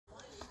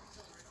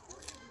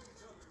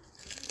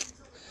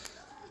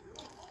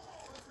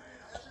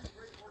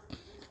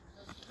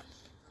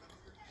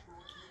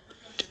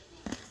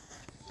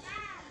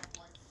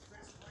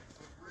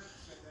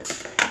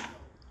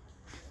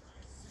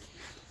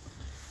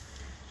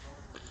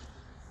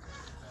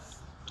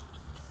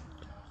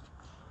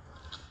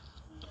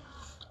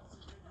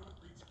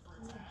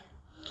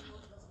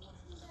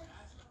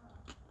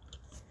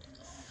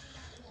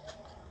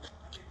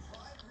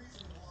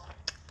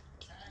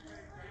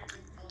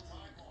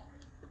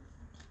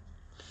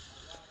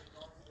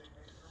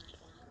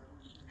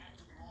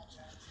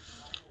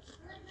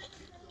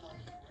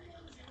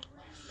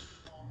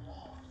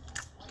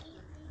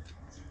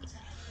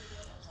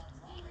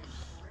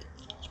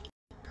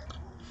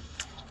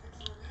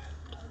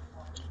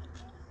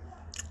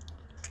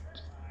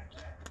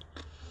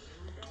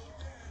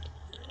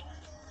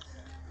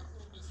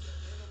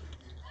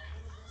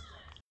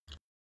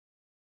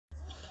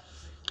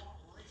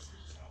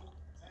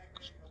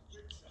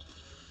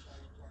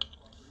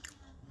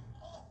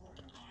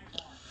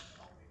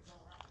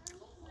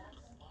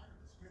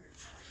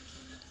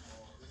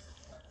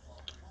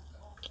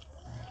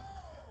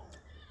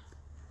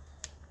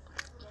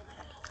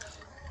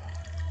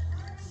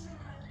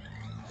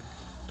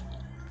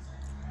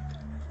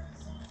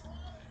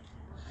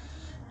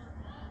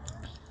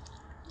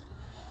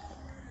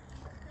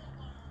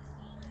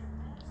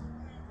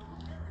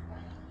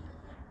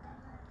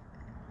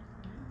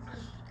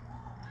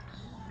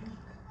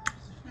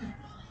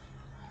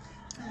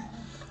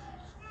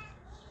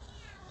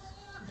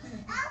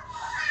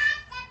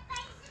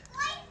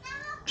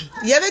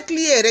Yave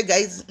clear,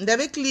 guys.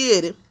 Ndave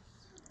clear.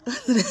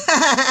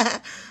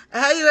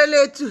 Ayo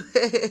letu.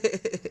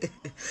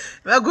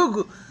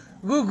 Magugu.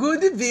 Gugu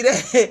ndi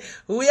bire.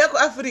 Uya ku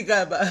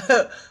Africa ba.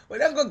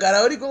 Wanango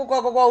gara uri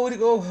kwa uri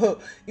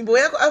ko. Imbo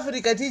ya ku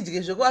Africa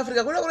tijike zvo ku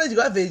Africa kuna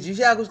jika veggie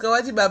sha kusika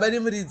wati baba ni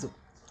muridzo.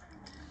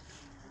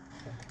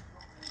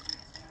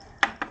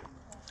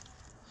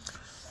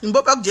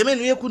 Imbo pa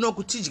kujemeni uye kuno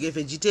kutijike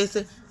veggie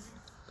tese.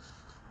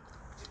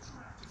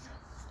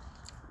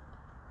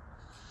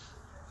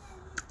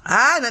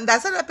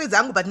 Ndasara pedza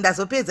angu but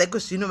ndazopedza iko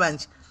zvino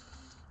manje.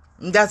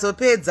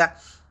 Ndazopedza.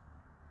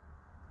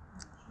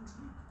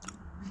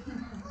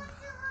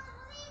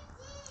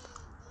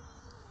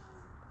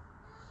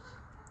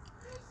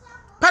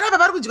 Panapa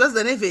pari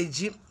kudyiwa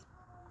neveggie.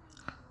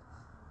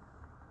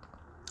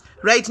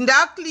 Right,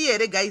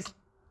 clear guys.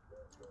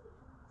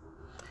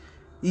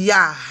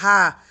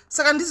 Yaha.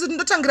 Saka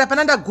ndotangira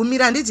pana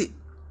ndagumira nditi.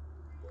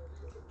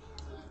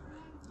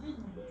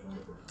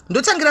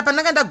 Ndotangira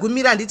pana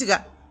ndagumira nditi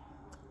ka.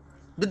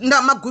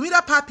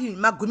 Magumira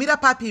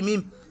papi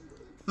mimi.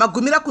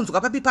 Magumira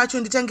kunzwa papi pacho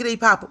nditangira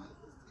ipapo.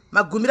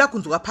 Magumira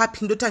kunzwa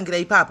papi ndotangira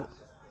ipapo.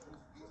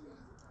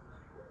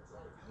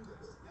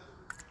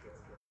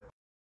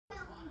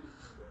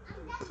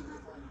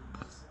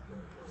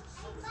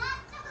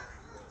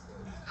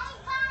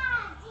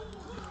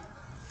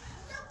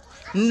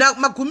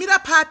 Magumira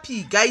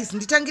papi guys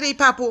nditangira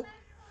ipapo.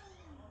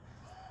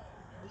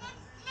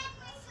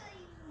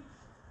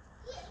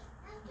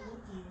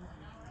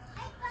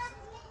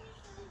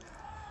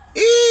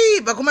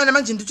 Vakomana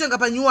manje nditenga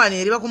panyuwane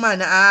here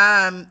vakomana.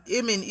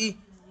 Amen.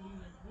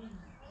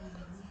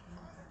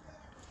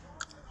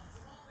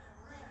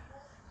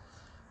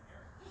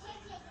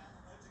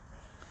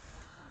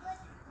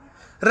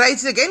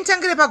 Right, again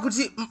tangire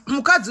pakuti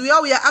mukadzi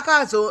uya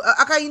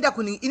akainda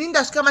kuni ini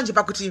ndasvika manje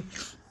pakuti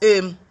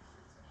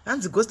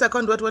hanzi ghost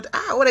account what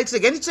alright,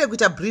 again tiri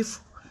kuita brief.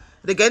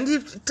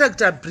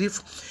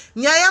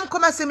 Nyaya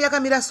yaMukomasemu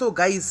yakamira so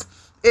guys.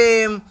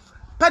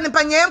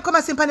 Panyaya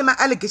yaMukomasemu pane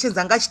ma-allegations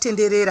anga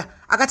achitenderera.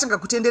 Akatanga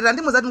kutenderera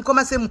ndimuzati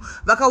Mukomasemu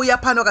vakauya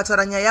pano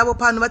vakataura nyaya yavo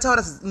pano,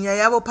 vataura nyaya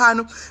yavo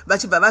pano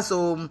vachibva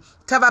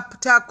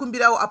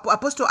vazotakumbirawo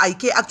Apostle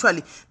IK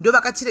actually ndo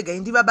vakatirega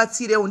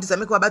ndivabatsirewo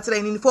ndizame kuvabatsira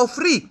inini for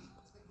free.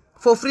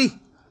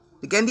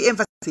 Ndikendi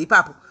emphasis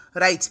ipapo.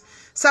 Right.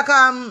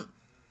 Saka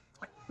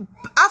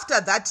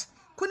after that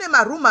kune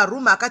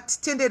maruma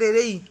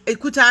akatitendererei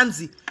ekuti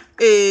hanzi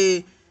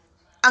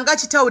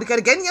angachitaurika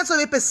regani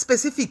nyatsove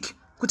specific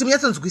kuti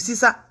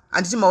munyatsonzwisisa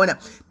handiti maona.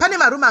 Pane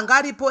maruma anga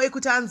aripo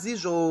ekuti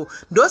hanzizvo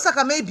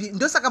ndosaka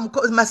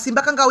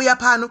Masimba kanga uya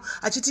pano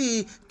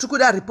achiti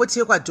tikuda report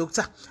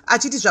yekwadoctor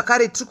achiti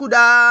zvakare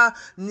tikuda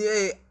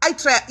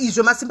aitry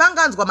izvo Masimba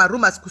anganzwa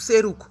marumas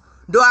kuseruku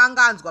ndo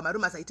anganzwa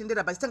marumas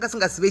aitendera pachitanga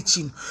singazive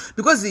chinhu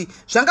because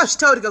zvanga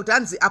zvitaurika kuti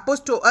hanzi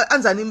Apostle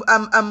anzani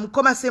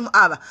Mukomasemu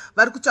ava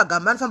vari kutsvaga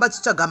vanofamba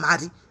vachitsvaga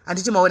mari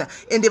handiti maona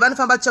ende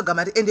vanofamba vachitsvaga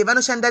mari ende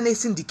vanoshanda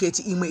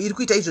nesyndicate imwe iri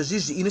kuita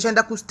izvozvizvi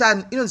inoshanda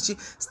inonzi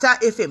Star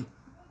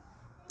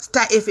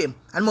FM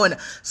anomaona.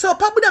 So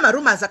pabuda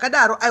marumas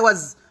akadaro I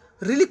was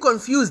really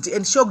confused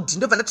and shocked.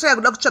 Ndobva ndatraya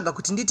kuda kutsvaga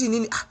kuti nditi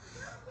nini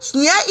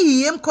nyaya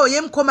iyi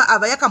yemukoma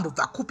ava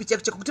yakambobva kupi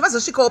cheko kuti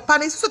vazosvikawo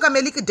pana isusu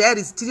kaMelly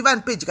Diaries tiri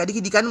vanhu peji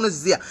kadiki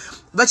anonoziva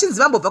vachinzi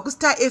vambobva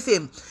kuStar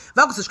FM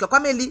vakuzosvika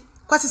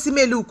kwaSIS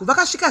MELLY uku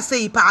vakasvika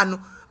sei pano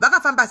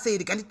vakafamba sei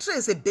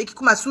rikanditrace back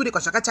kumashure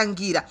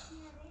kwazvakatangira.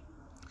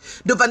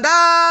 Ndobva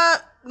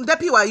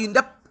ndapiwa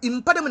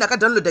pane munhu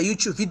akadownloada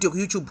YouTube video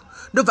kuYouTube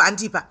ndobva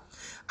andipa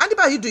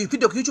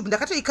video kuYouTube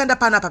ndakatoikanda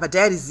panapa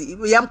paDiaries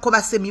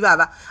yaMukomasemu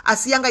ivava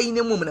asi yanga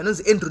ine mumwe munhu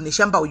anonzi Andrew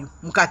Neshamba uyu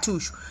mukati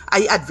ushu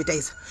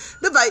aiadvertisa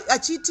ndobva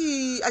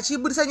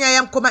achibudisa nyaya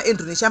yaMukoma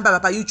Andrew Neshamba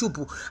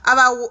paYouTube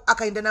avawo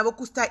akaenda navo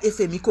kuStar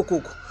FM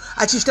ikokoko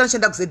achishita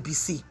anoshanda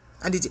kuZBC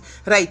anditi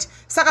right.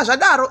 Saka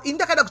zvadaro ini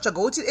ndakada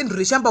kutsvaga kuti Andrew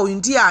Neshamba uyu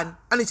ndiani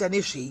anoita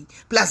nezvei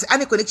plus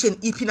ane connection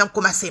ipi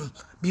naMukomasemu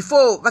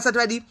before vasati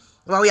vadi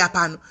vauya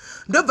pano.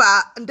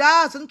 Ndobva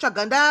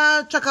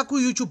ndatsvaka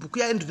kuYouTube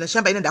kuya Andrew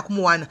Neshamba ine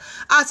ndakumuwana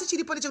asi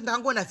chiripo ndechekuti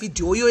ndakangoona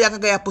video iyo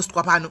yakanga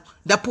yapostwa pano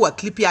ndapuwa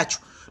clip yacho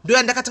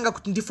ndoya ndakatanga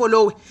kuti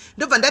ndifollowe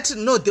ndobva ndati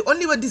no the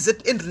only way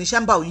ndizive Andrew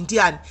Neshamba uyu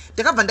ndiani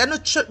ndakabva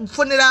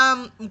ndanofonera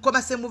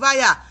Mukomasemu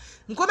vaya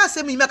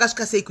Mukomasemu imi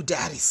akasvika sei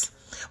kuDiaries.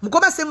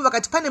 Mukomasemu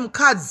vakati pane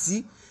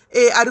mukadzi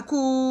ari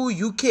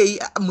kuUK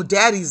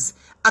muDiaries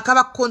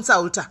akava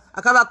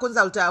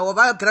consulta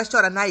wavagara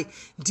chitaura naye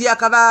ndiye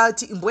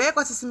akavati imboyai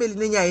kwaSIS MELLY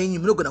nenyaya yenyu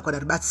munogona kuwana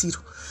rubatsiro.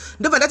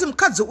 Ndobva ndati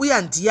mukadzi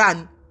uya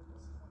ndiani.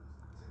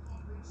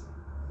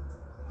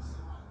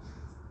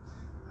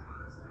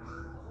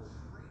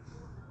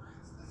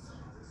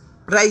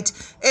 Right.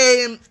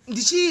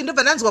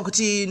 Ndobva ndanzwa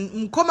kuti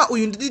mukoma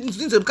uyu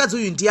ndinzwe mukadzi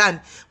uyu ndiani.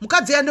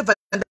 Mukadzi uya ndobva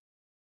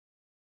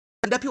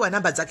ndapiwa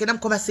namba dzake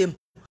naMukomasemu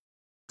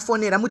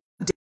fonera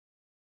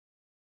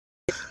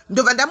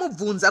ndobva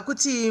ndamubvunza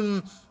kuti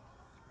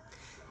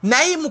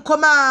nhai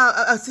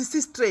mukoma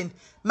sister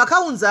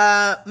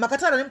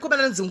makataura nemukoma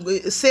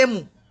anonzi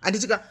Semu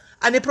handitika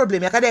ane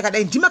problem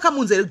yakadai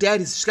ndimakamunza ere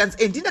kudiaris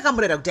zvikanzi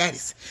ndindakamurayira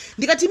kudiaris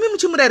ndikati imi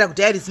muchimurayira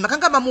kudiaris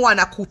makanga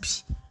mamuwana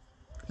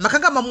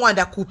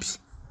kupi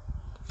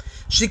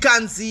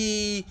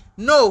zvikanzi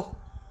no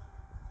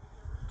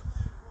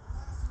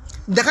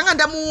ndakanga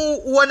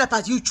ndamuona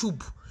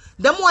paYouTube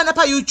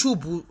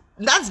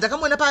ndanzi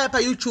ndakamuona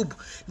paYouTube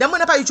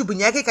ndamuona paYouTube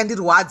nyaya yake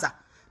ikandirwadza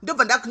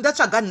ndobva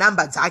ndatsvaga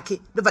nhamba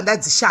dzake ndobva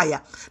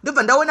ndadzishaya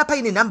ndobva ndaona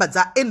paine nhamba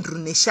dzaAndrew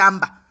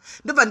Neshamba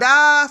ndobva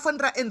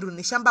ndafonera Andrew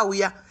Neshamba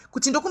uya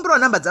kuti ndokumbirawo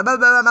nhamba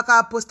dzababa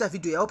makaposta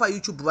video yavo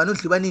paYouTube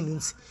vanodliwa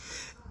nenhunzi.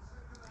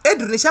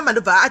 Andrew Neshamba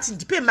ndobva ati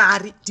ndipei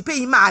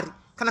mari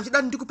kana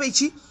mchida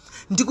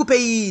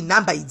ndikupei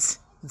nhamba idzi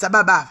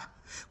dzababa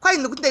kwai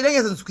nekuti ndaida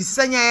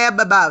nyatsanzwisisa nyaya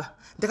yababa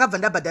ndakabva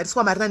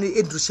ndabhadhariswa mari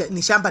naAndrew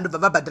Neshamba ndobva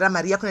vabhadhara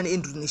mari yakuna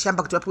neAndrew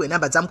Neshamba kuti vapiwe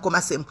nhamba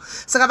dzaMukomasemu.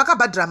 Saka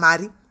vakabhadhara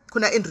mari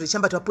kuna Andrew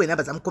Neshamba kuti vapiwe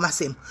nhamba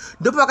dzaMukomasemu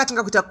ndopo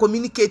vakatanga kuita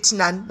communicate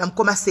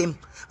naMukomasemu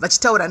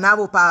vachitaura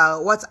navo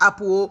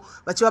paWhatsApp wo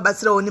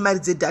vachivabatsirawo nemari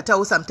dzedata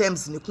wo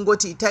sometimes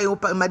nekungoti itaiwo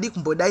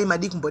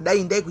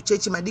madikumbodai ndai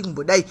kuchechi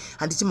madikumbodai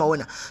handiti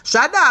maona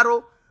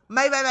zvadaro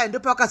mai vaya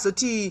ndopa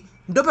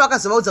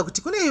vakazovaudza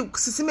kuti kune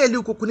SIS MELLY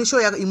uko kune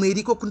show imwe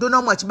iriko kundoona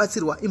umwe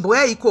achibatsirwa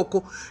imboya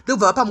ikoko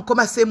ndobva vapa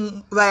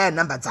Mukomasemu vaya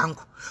nhamba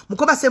dzangu.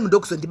 Mukomasemu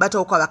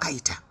ndokuzondibatawo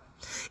kwavakaita.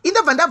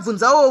 Indobva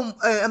ndabvunzawo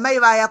mai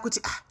vaya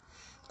kuti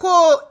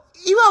ko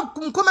ivo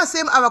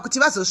Mukomasemu ava kuti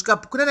vazosvika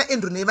kuna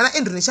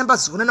Andrew Neshamba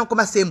vazozvikuna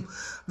naMukomasemu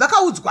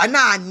vakaudzwa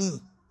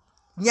nani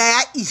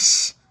nyaya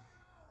ishi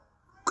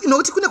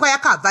nokuti kune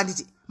kwayakabva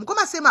nditi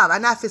Mukomasemu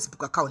havana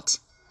Facebook account.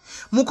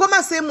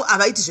 Mukomasemu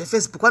havaiti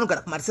zveFacebook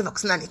vanogara kumariseva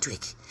kusina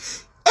network.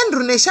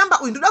 Andrew Neshamba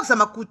uyu ndoda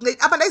kuzama kuti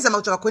apa ndaizama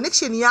kutsvaka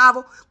connection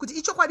yavo kuti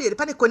ichokwadi here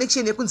pane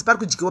connection yekunzi pari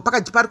kudyiwa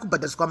pakati pari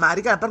kubhadhariswa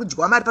mari kana pari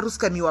kudyiwa mari pari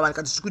kusikamiwa vanhu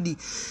kati zvikudi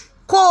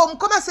ko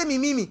Mukomasemu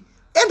imimi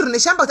Andrew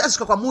Neshamba kuti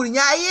asvika kwamuri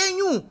nyaya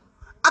yenyu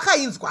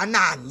akainzwa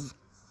nani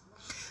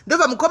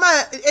ndobva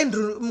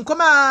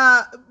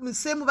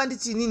Mukomasemu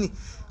vanditi nini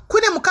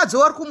kune mukadzi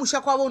wari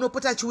kumusha kwavo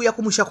unopota achiuya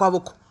kumusha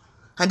kwavoko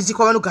handiti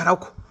kwavanogara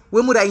uko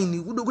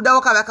wemuraini kuda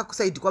wakavaka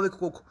kusaidi kwavo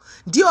ikoko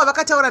ndiyo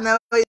vakataura nayo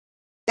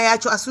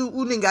yacho asi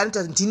unenge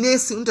anoita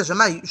ndinesi unoita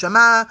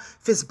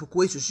zvamafacebook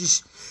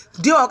weizvozvizvi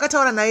ndiyo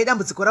vakataura naye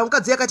dambudziko ravo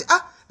mukadzi akati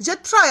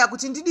ndichatrya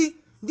kuti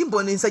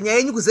ndimbonesa nyaya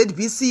yenyu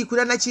kuZBC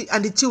kuna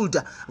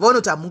andichilda vaona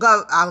kuti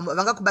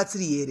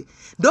havangakubatsiri here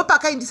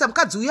ndopakaindisa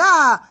mukadzi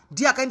uya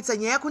ndiye akaindisa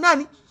nyaya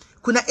kunani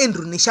kuna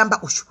Andrew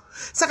Neshamba uyu.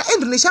 Saka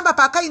Andrew Neshamba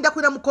paakainda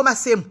kuna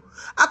Mukomasemu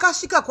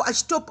akasvikako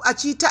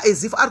achiita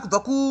as if ari kubva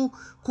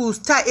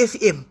kuStar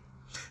FM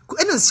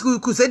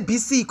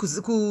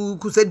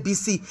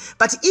kuZBC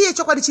but iye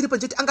chokwadi chiripo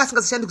nchoti anga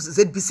asingazashandi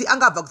kuZBC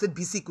angabva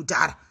kuZBC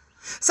kudhara.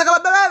 Saka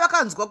baba vaya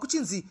vakanzwa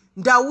kuchinzi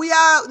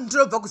ndauya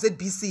ndinobva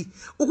kuZBC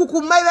uku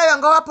kumai vaya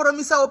vanga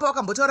vaporomisawo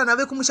pavakambotaura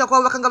navo kumusha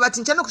kwavo vakanga vati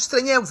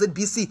ndichanokusvitsira nyaya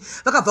kuZBC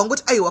vakabva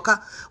ngoti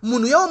aiwaka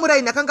munhu yawo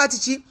muraini akanga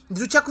ati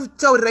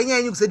ndichakutaurira nyaya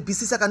yenyu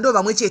kuZBC saka ndo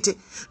vamwe chete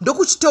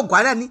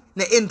ndokuchitogwanani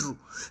naAndrew.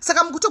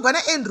 Saka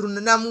mukutogwana Andrew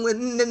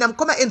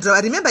namukoma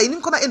Andrew remember ini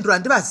mukoma Andrew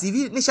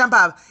handivazivi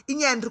Neshamba ava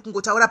inyaya ndiri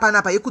kungotaura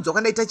panapa yekudzwa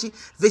kwandaita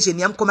version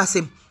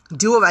yaMukomasemu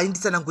ndivo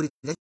vainditsanangurira.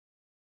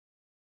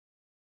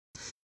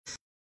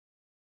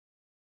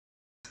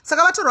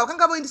 Saka vatorwa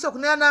vakanga voendeswa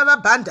kune vana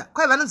vabhanda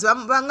kwai vanonzi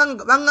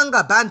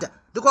vang'anga bhanda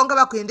ndokwavanga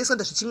vakuendeswa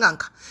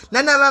ndazvichin'anga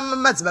nana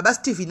madzibaba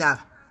Stephen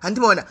ava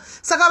handimaona.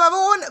 Saka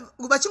vavaona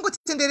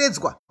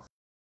vachingotitenderedzwa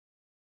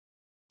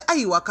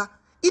aiwaka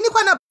ini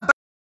kwana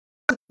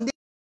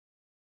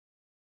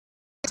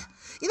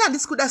ini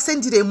handisi kuda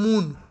sendi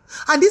remunhu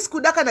handisi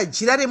kuda kana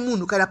jira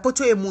remunhu kana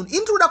poto yemunhu ini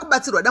ndiri kuda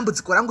kubatsirwa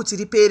dambudziko rangu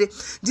chiripere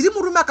ndiri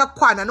murume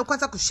akakwana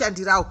anokwanisa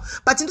kushandirawo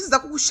but ndinoziva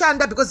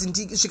kukushanda because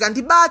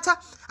zvikandibata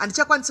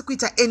handichakwanisi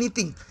kuita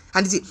anything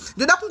handiti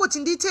ndoda kungoti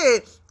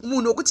ndiite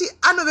munhu wekuti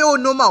anovewo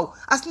normal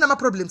asina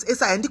maproblems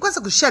esaya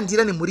ndikwanisa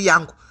kushandira nemhuri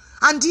yangu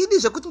handidi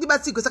zvekuti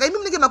ndibatsirwe. Saka imi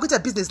munenge makuita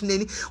business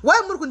neni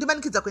wai muri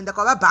kundimanikidza kuenda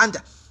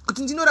kwavabhanda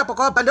kuti ndinorapa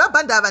kwavabhanda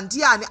vabhanda ava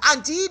ndiani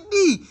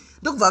handidi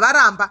ndokubva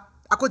varamba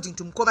according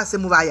to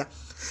Mukomasemu vaya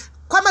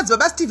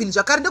kwamadzibaba Stephen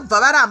zvakare ndokubva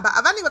varamba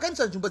havani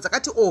vakaendeswa nzvimbo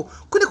dzakati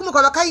kune kumwe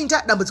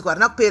kwavakainda dambudziko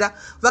harina kupera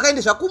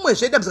vakaenda zvakumwe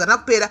dambudziko harina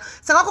kupera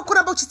saka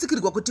vakakuramba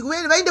kuchitsikirirwa kuti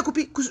vainde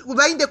kupi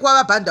vainde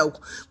kwavabhanda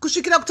uko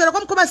kusvikira kutaura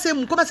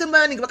kwaMukomasemu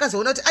vanenge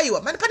vakazoona kuti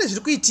aiwa mani pane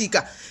zviri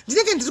kuitika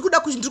ndinenge ndiri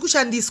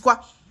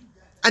kushandiswa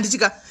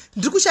andichika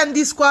ndiri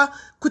kushandiswa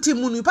kuti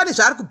munhu pane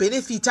zvaari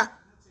kubenefita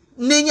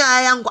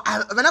nenyaya yangu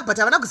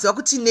havana kuziva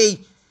kuti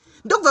nei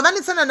ndokubva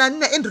vanetsana nani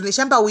naAndrew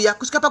Neshamba uya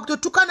kusvika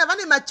pakutotukana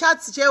vane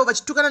machats chaivo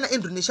vachitukana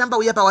naAndrew Neshamba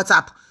uya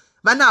paWhatsApp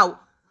vanawo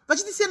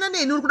vachitisiyana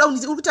neni uri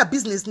kuita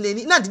business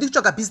neni ina handidi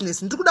kutsvaka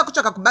business ndiri kuda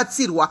kutsvaka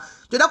kubatsirwa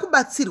ndoda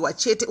kubatsirwa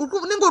chete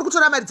unenge uri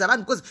kutora mari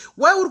dzavanhu because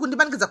wai uri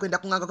kundimanikidza kuenda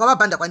kung'anga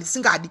kwavabhanda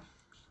kwandisingadi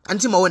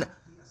handiti maona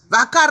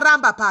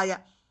vakaramba paya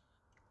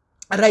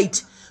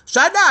right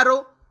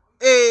zvadaro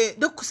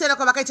ndokusiyana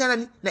kwavakaita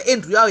nani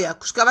naAndrew yavo ya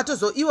kusvika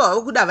vatozo ivo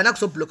vavo kuda havana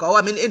kuzobhlokawo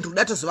amene Andrew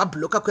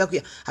datozovabhloka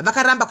kuya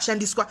havakaramba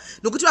kushandiswa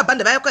nokuti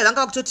vabhanda vaya kwai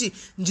vanga vakutoti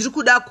ndiri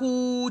kuda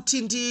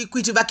kuti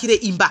nditivakire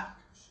imba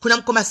kuna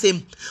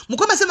MUKOMASEM.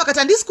 MUKOMASEM akati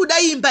handisi kuda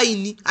imba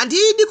ini,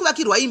 handidi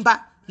kuvakirwa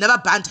imba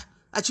navabhanda,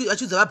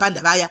 achiudza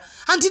vabhanda vaya.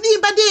 Handidi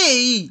imba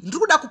ndei, ndiri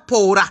kuda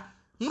kupora.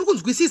 Muri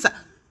kunzwisisa?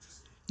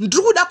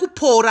 Ndiri kuda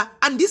kupora,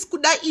 handisi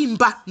kuda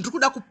imba, ndiri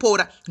kuda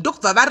kupora.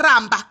 Ndokubva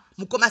varamba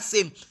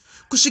MUKOMASEM.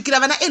 Kusvikira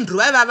vana Andrew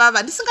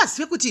vava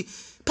ndisingazive kuti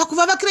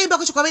pakuvavakira imba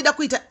kwacho kwavaida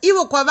kuita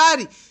ivo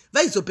kwavari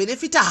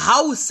vaizobhenefita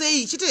how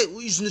sei chete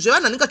zvinhu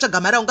zvevanhu vanenge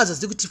vatsvaga mari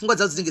aungazozivi kuti pfungwa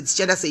dzavo dzinenge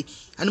dzichienda sei.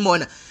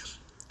 Anomuona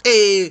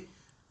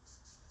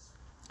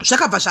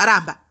zvakabva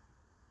zvaramba.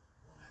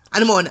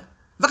 Anomuona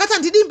vakati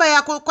handidi imba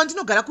yako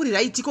kwandinogara kuri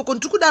right ikoko,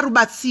 ndiri kuda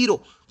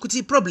rubatsiro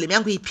kuti problem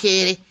yangu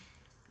ipere.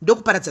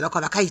 Ndokuparadzana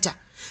kwavakaita.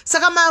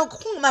 Saka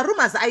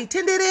marumors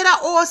aitenderera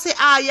ose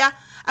aya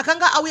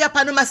akanga auya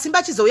pano, Masimba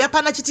achizouya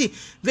pano achiti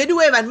vedu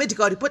vanhu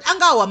medical report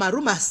angawa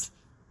marumors.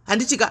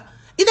 Handitika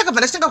indakabva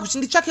ndachitanga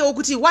kuchinditsvakewo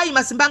kuti why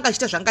Masimba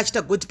angachita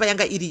zvangachita goti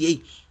payanga iri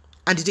yei.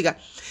 Handitika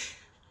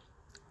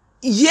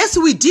yes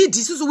we did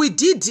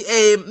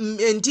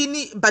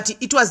ndini but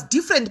it was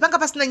different. Panga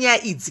pasina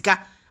nyaya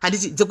idzika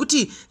handiti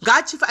dzekuti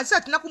ngaachifa asi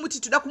hatina kumuti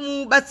toda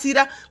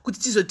kumubatsira kuti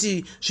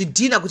tizoti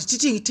zvidhina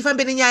kuti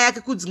tifambe nenyaya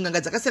yake kudzinganga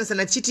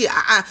dzakasiyana-siyana tichiti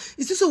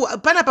isusu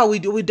panapa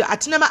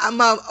hatina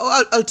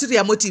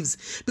ulterior motives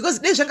because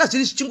dei zvanga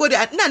zviri zvichingori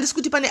handisi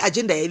kuti pane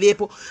agenda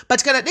yaivepo,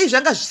 but kana dei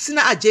zvanga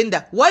zvisina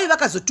agenda why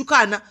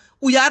vakazotukana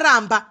uyo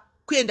aramba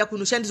kuenda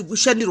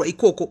kunoshandirwa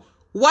ikoko.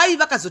 Why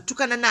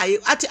vakazotukana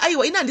naye ati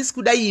aiwa ina handisi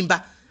kuda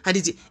imba,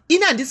 handiti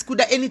ina handisi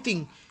kuda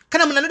anything.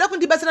 Kana munhu anoda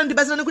kundibatsira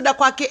nekuda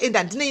kwake and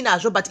handina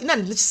inazvo, but ina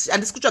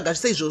handisi kutsvaga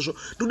zvise izvozvo,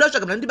 ndikuda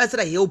kutsvaga munhu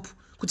anondibatsira help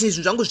kuti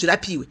zvinhu zvangu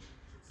zvirapiwe.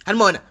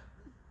 Anomaona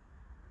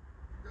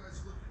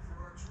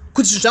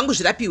kuti zvinhu zvangu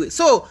zvirapiwe.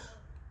 So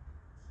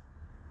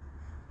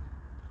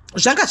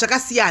zvanga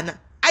zvakasiyana.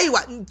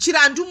 Aiwa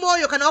chirandu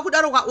moyo kana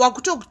wakudaro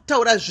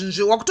wakutotaura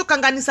zvinhu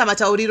wakutokanganisa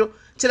matauriro,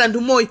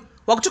 chirandu moyo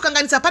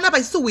wakutokanganisa. Panapa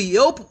isusu we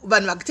help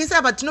vanhu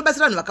vakutesera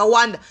patinobatsira vanhu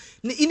vakawanda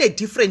in a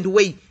different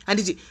way.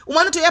 Handiti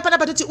umwe anotoya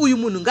panapa toti uyu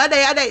munhu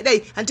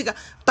ngadai handika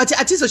but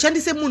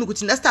atizoshandise munhu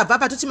kuti ndasitabva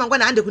apa toti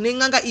mangwana hande kune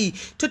n'anga iyi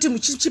toti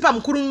chipa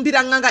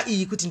mukurumbira n'anga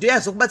iyi kuti ndoya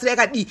zokubatsira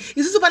yakadii.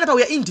 Isusu panapa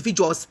we are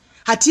individuals,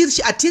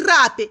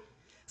 hatirape.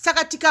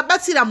 Saka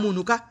tikabatsira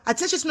munhu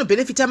hatina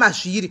chetinobenefita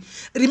mazviri.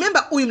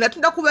 Remember uyu munhu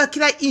atinoda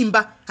kuvakira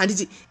imba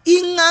handiti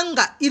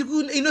in'anga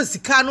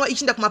inozikanwa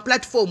ichienda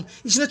kumaplatform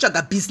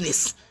ichinotsvaga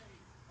business.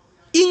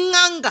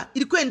 Inganga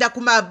iri kuenda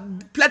kuma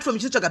platform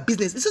ichinotsvaga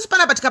business. Isusu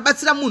panapa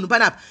tikabatsira munhu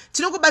panapa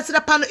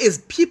tinokubatsira pano as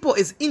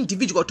people as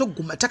individual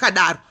toguma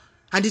takadaro.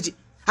 Handiti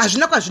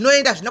hazvina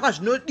kwazvinoenda, hazvina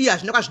kwazvinodii,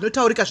 hazvina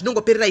kwazvinotaurika,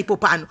 zvinongoperera ipo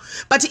pano.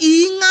 But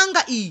iyi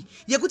inganga iyi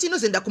yekuti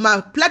inozoenda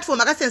kuma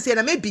platform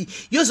akasiyana-siyana maybe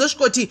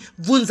yozosvika kuti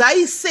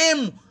bvunzai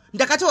semu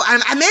ndakato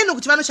ameno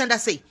kuti vanoshanda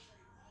sei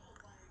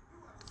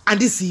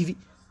handizivi.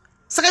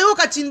 Saka iwo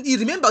kati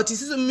remember kuti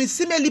SIS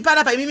MELLY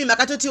panapa imimi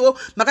makatotiwo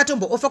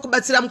makatombo-ofa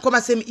kubatsira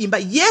MUKOMASEM imba.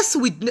 Yes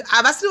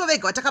havasirivo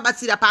vega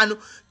watakabatsira pano,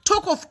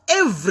 talk of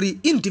every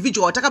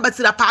individual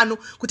watakabatsira pano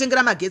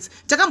kutengera magetsi.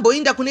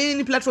 Takamboinda kune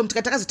ini platform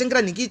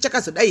takazotengera nhingi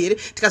chakazodai here,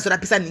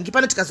 tikazorapisa nhingi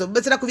pano,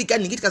 tikazobatsira kuviga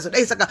nhingi,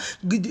 tikazodai saka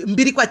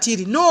mbiri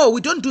kwatiri. No,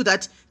 we don't do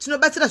that.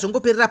 Tinobatsira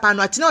zvongoperera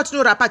pano, hatina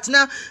watinorapa,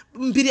 hatina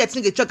mbiri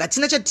yatinenge tsvaga,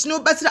 hatina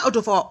chatinobatsira out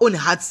of our own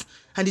hearts.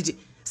 Handiti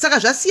saka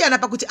zvasiyana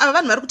pakuti ava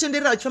vanhu vari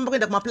kutenderera vachifamba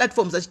kuenda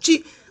kumaplatforms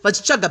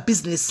vachitsvaga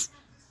business.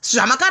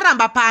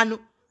 Zvamakaramba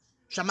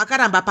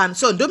pano.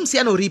 So ndo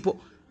musiyano uripo.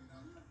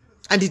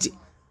 Handiti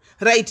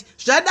right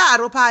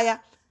zvadaro paya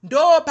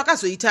ndo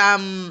pakazoita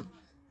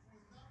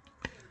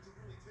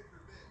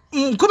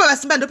mukoma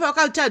Masimba ndo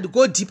pavakaita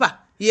go deeper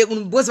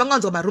because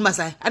vanganzwa marumors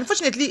aya.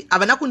 Unfortunately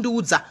havana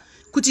kundiudza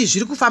kuti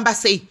zviri kufamba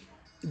sei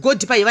go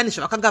deeper yevane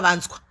zvavakanga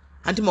vanzwa.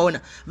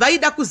 Handimaona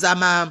vaida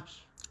kuzama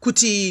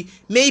kuti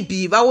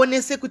maybe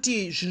vaonese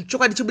kuti zvinhu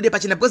chokwadi chibude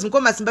pachena because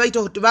mukoma Masimba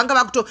vanga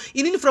vakuto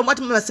inini from what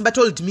Masimba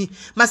told me,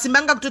 Masimba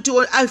anga kutoti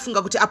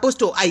aifunga kuti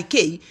Apostle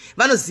IK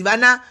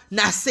vanozivana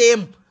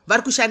naSem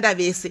vari kushanda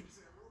vese.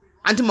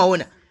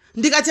 Handimaona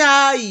ndikati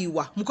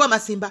aiwa mukoma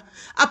Masimba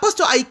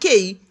Apostle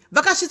IK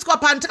vakasvitswa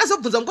pano.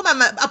 Takazobvunza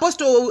mukoma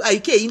Apostle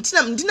IK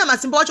ndina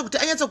Masimba wacho kuti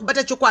anyatsa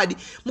kubata chokwadi.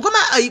 Mukoma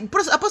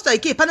Apostle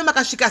IK pano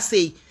makasvika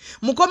sei?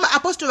 Mukoma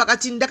Apostle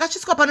vakati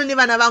ndakasvitswa pano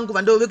nevana vangu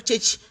vandove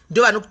kuchechi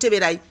ndo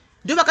vanokuteverai.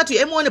 Ndo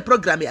vakati muone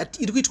program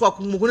iri kuitwa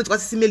kunonzwa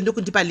SIS MELLY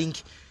ndokundipa link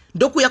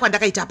ndokuya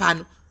kwandakaita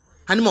pano.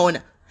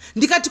 Handimaona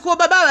ndikati ko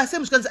baba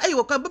VaSem zvikanzi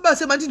aiwa baba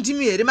VaSem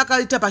ndimi here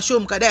makaita pashow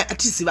mukadai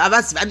atiziva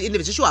avazivani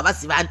ende zveshuwa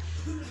avazivani.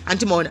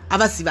 Handimaona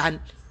avazivani.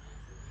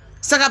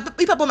 Saka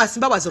ipapo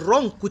Masimba was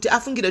wrong kuti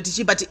afungire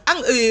kuti but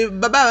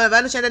baba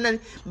vanoshanda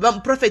na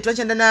prophet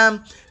vanoshanda na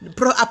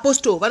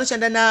apostle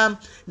vanoshanda na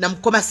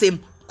MUKOMASEM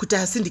kuti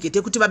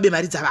asindicate kuti vabe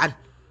mari dzavanhu.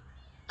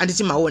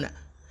 Handiti maona.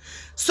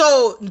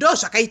 So ndo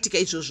zvakaitika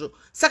izvozvo.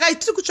 Saka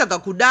tiri kutsvaga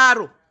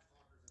kudaro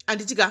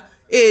handitika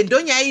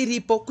ndo nyaya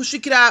iripo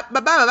kusvikira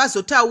baba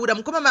vazotaura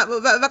mukoma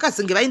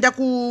vakazenge vaenda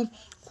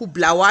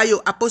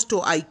kublawayo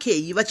Apostle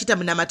IK vachiita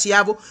minamati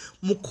yavo.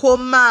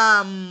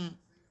 Mukoma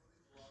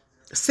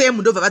Same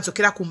ndobva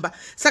vadzokera kumba.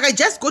 Saka I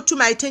just got to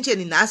my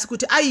attention nhasi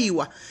kuti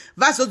aiwa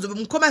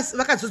mukoma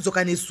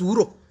vakazodzoka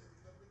nezuro.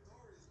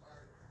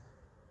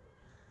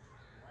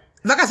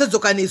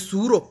 Vakazodzoka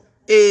nezuro.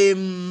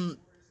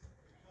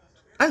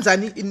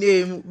 Anzani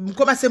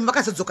mukoma Semu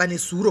vakazodzoka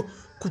nezuro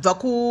kubva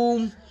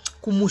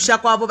kumusha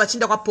kwavo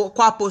vachienda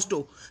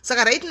kwaApostle.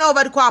 Saka right now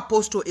vari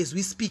kwaApostle as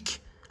we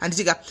speak.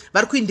 Handitika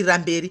vari kuindira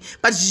mberi,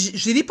 but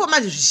zviripo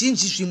manje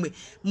zvizhinji zvimwe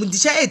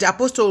ndichaedha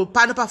Apostle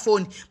pano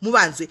pafoni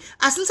muvanzwe.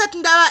 Asi ndisati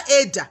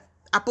ndavaedha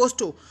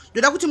Apostle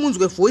ndoda kuti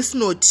munzwe voice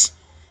note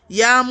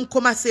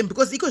yaMukoma Semu,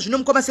 because iko zvino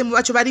Mukoma Semu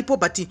vacho varipo,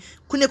 but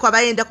kune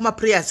kwavaenda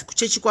kumaprayers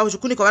kuchechi kwavo,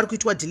 kune kwavari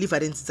kuitwa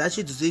deliverance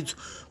dzacho idzodzo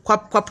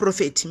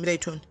kwaprofeti.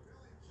 Miraitoni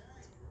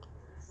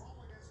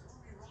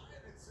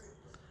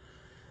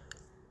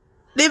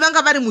dei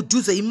vanga vari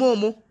mudhuze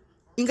imomo,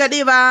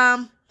 ingadei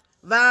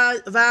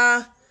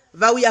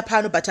vauya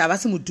pano but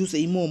havasi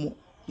mudhuze imomo.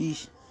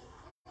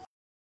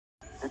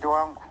 Dede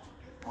wangu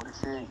muri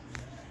sei?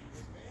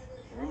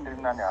 Ini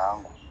ndiri nani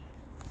hangu.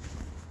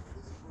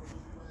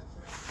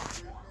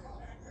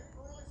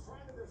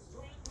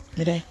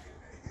 Mirai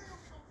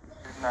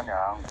Ndiri nani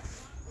hangu.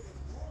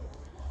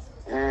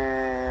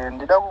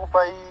 Ndida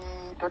kukupai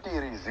toti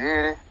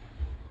rizere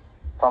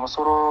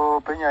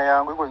pamusoro penyaya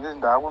yangu. Iko zvinezvi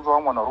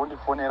ndaakunzwa mwana uri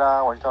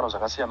kundifonera wachitaura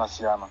zvakasiyana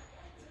siyana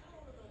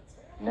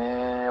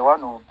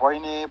nevanhu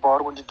paine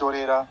pavari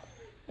kunditorera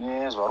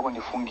nezvavari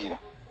kundifungira.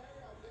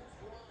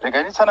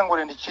 Rega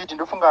nditsanangure ndichiti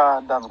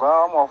ndofunga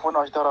ndanzwa mawafona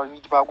vachitaura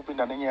kuti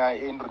paakupinda nenyaya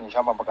yeEndru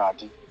neshamba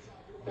mukati.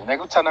 Ndinai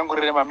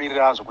kutsanangurire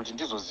mamiriro azvo kuti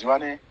ndizoziva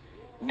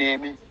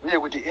nemi uye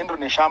kuti Endru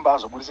neshamba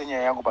azobudise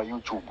nyaya yangu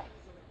paYouTube.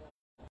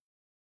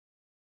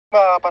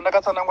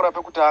 Pandakatsanangura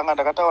pekutanga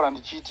ndakataura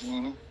ndichiti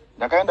ini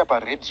ndakaenda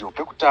paredhiyo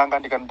pekutanga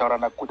ndikandotaura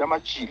nakuda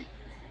machiri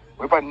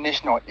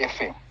wepaNational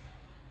FM.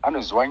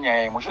 Anoziva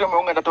nyaya. Mushure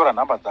meunge ndataura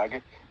nhamba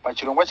dzake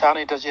pachirongwa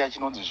chaanoita chiya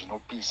chinonzi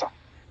zvinopisa.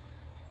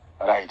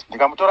 Right.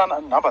 Ndikamutora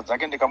nhamba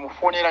dzake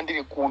ndikamufonera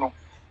ndiri kuno.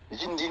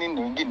 Ndichiti ndini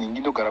nhingi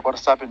ndogara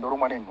kwaRusape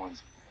ndorumwa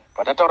nenhunzi.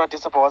 Patataura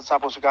tese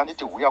paWhatsApp svika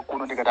anditi huya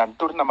kuno ndikati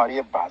handitori namari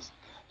yebhazi.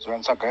 Zvino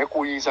nditsvagai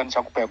kuuyisa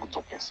ndichakupai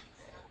kudzokesa.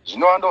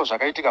 Zvino ndo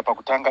zvakaitika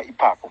pakutanga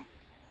ipapo.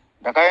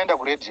 Ndakaenda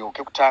kuredhiyo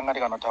kekutanga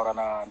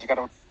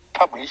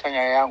ndikanopublisha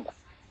nyaya yangu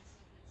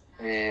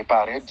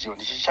paredhiyo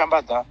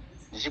ndichichambadza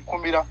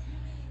ndichikumbira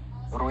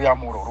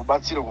ruyamuro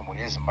rubatsiro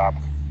kumhuri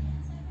yeZimbabwe.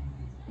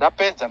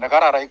 Ndapedza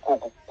ndakarara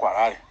ikoko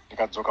kuGwarare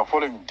ndikadzoka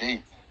following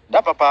day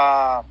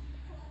ndabva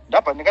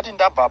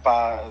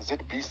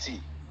paZBC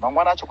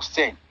mangwana acho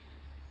kuseni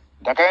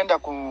ndakaenda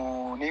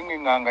kune imwe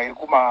n'anga iri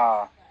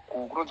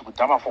kunonzi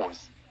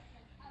kuDamaforce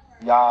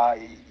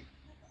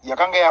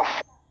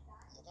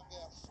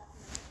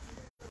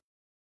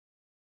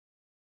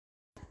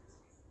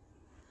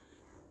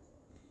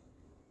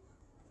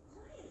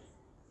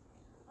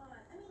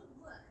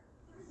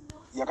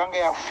yakanga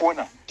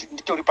yafona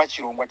nditori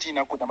pachirongwa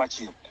tiina kuda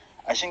machiro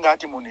achinge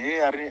ati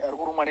munhu ari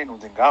kurumwa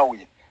nenhunzi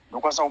ngaauye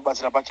ndokwanisa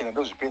kubatsira pachena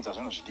ndozvipedza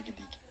zvinhu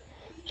zvidiki-diki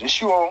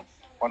zveshuwo.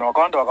 Vanhu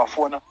vakawanda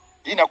vakafona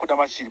ndiina kuda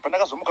machiri.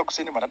 Pandakazomuka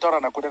kuseni mandataura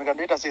nakuda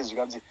ndikandoita sei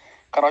zvikanzi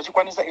kana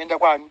wachikwanisa enda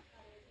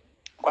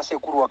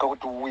kwasekuru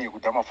wakakuti uye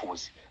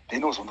kuDamaforce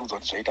then uzondiudza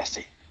kuti zvaita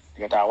sei.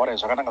 Ndikati awara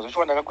zvakanaka.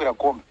 Zveshuwa ndakakwira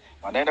kombi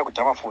mandaenda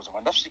kuDamaforce.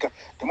 Mandasvika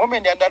the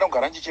moment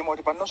yandanogara ndichema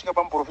kuti pandinosvika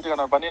pamuprofita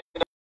kana pane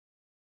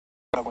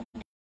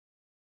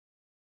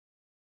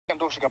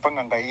ndosvika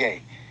panganga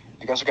iyayi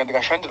ndikasvika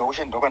ndikashandirwa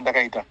kushandira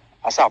kwandakaita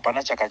asi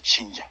hapana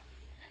chakachinja.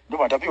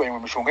 Ndomatapiwa imwe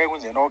mishonga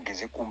yekunzi ena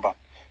wageze kumba.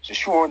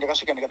 Zveshuwo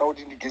ndakasvika ndikada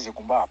kuti ndigeze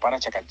kumba hapana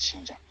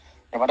chakachinja.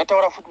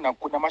 Ndamandataura futi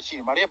nakuda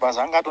machiri mari yebhazi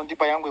anga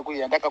atondipa yangu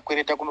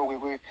yandakakwereta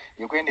kuno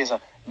yekuendesa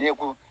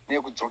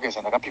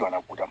neyekudzokesa ndakapiwa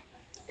nakuda.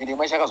 Ende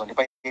imwe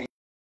chakazondipa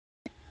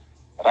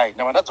right.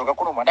 Ndamandadzoka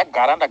kuno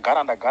mandagara.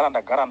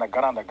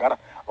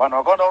 Vanhu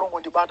vakaona uri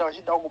kundibata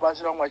vachida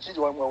kubatsira vamwe vachiti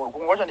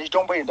kumwe kwacho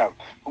ndichitomboenda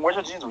kumwe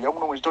kwacho ndichinzouya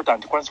muno muchitoti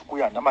handikwanisi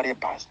kuuya handina mari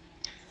yebhazi.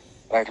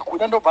 Right.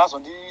 Kuda ndobva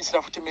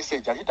azondisira futi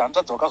message achiti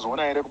handizadzoka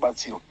zoona here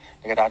rubatsiro.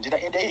 Ndikati handina.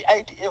 Ende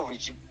aiti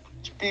every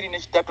chipiri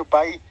nechitatu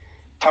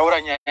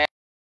taura nyaya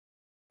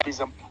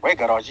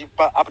waigara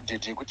wachipa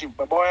update yekuti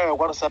baba vaya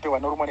kwaRusape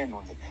vanorumwa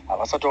nenhunzi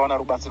havasati vaona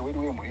rubatsiro wedu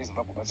wemhuri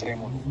yeZimbabwe kubatsirai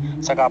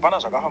munhu. Saka hapana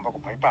zvakafamba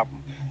kubva ipapo.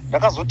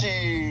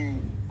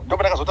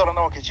 Ndakazotaura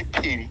navo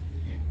kechipiri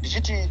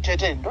ndichiti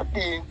tete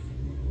ndodii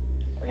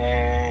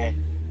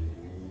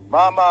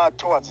mama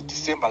towards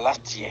December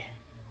last year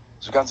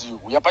zvikanzi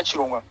uya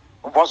pachirongwa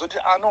wazoti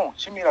ano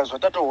chimira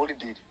zvatato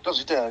holiday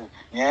tozviita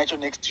nyaya yacho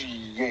next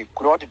year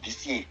kureva kuti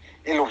this year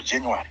end of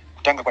January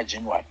kutanga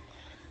kwaJanuary.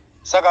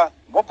 Saka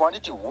mbobva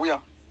wanditi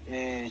huya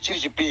chiri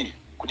chipiri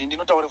kuti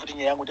ndinotaure futi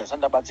nyaya yangu kuti hasati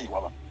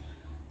ndabatsirwa ba.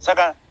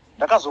 Saka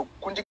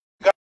ndakazokundikana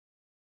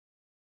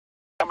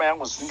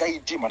yangu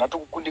zingaiti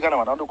manatokukundikana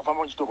vanhu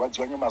vandokufamba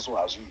muchitorwadziwa nyemaso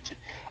hazviiti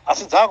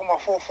asi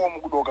dzaakuma4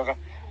 mukudoka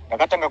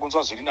ndakatanga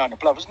kunzwa zviri nani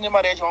plus zvisine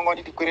mari yacho vanga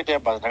vanditi kwereta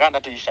yebhazi ndakanga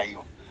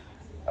ndatoishayiwa.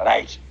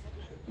 Right.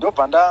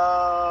 Ndobva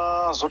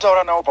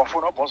ndazotaura navo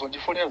pafoni wabva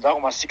wazondifonera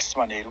dzaakuma6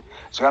 manheru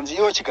zvikanzi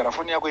iwe chigara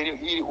foni yako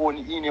iri on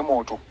iine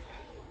moto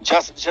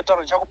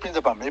Chataura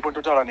chakupinza pamhepo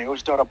ndotaura newe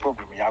uchitaura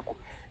problem yako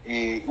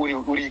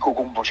uri ikoko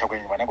kumbosha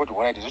kwenyu vana kuti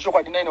alright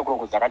zvochokwadi 9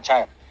 o'clock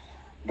dzakachaya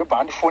ndobva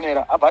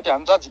andifonera abva ati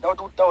hanzvadzi da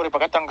kuti utaure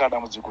pakatanga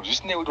dambudziko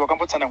zvisinei kuti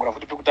wakambotsanangura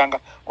futi pekutanga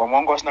vamwe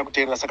vanga vasina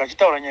kuteerera saka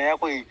chitaura nyaya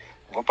yako iyi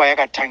kubva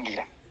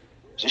payakatangira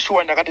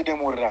zvishuwa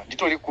ndakadedemurira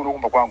nditori kuno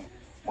kumba kwangu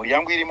mhuri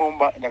yangu iri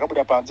mumba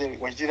ndakabuda panze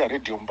wachiita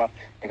redhiyo mba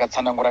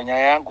ndikatsanangura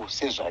nyaya yangu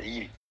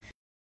sezvairi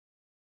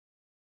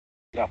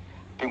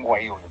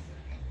penguva iyoyo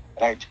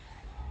right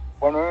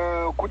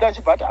kuda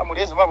achibva ati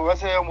amuri yezimbabwe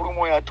vase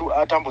murume uyu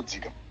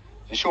atambudzika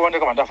zvishuwa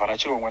ndakabva ndavhara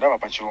chirongwa ndabva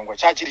pachirongwa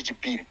chachiri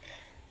chipiri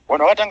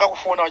vanhu vakatanga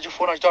kufona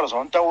vachifona vachitaura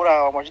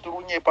zvavanotaura vamwe vachiti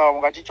runyepa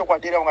vamwe vati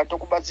chokwadera vamwe vati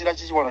tokubatsira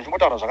chichi vanhu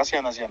vachingotaura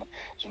zvakasiyana siyana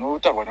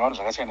zvinotaurwa nevanhu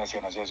zvakasiyana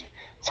siyana zvezvi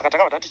saka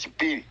takabva tati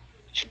chipiri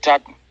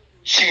chitatu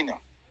china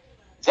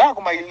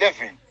dzakuma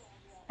 11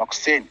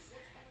 makuseni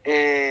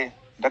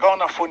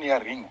ndakaona foni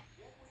yaringa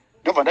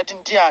ndobva ndati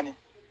ndiani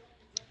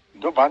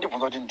ndobva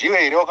ndibvunza kuti ndiwe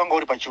here wakanga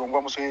uri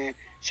pachirongwa musi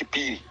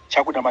wechipiri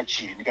chakuda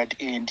machiri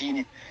ndikati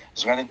ndini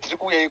zvikanzi ndiri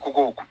kuuya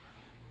ikokoko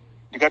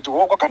ndikati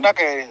wo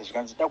kwakanaka here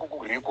zvikanzi da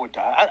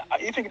kukurekodha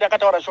ifi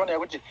ndakataura shona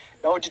yekuti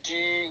da kuti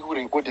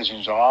tikurekodhe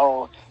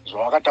zvinhu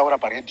zvawakataura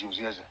paredhiyo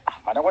zviyazvi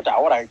mana kuti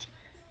allright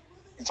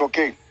its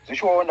okay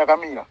zvishuwawo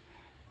ndakamira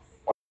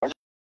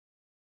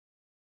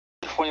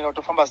fonera kuti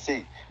tofamba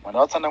sei vanhu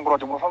vatsanangura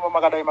kuti munofamba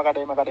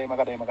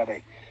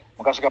makadai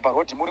mukasvika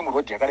parodhi muri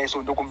murodhi yakadai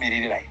so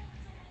ndokumiririrai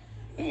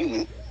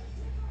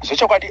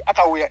zvechokwadi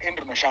akauya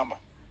Andrew Noshamba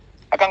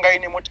akanga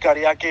aine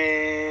motikari yake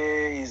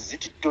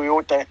iziti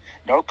Toyota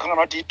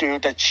ndakangana kuti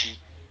iToyota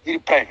iri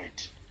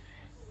private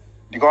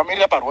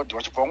ndikavamirira parodhi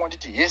vachibva vangu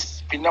nditi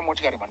yes pinda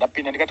motikari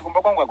mandapinda ndikati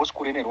kumba kwangu hakusi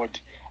kure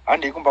nerodhi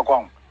handei kumba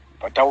kwangu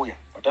patauya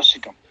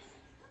patasvika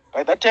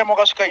by that time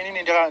wakasvika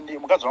inini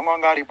mukadzi wangu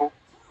anga aripo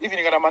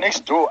even kana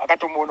next door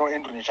akatomuona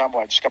Andrew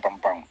Noshamba achisvika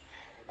pamupango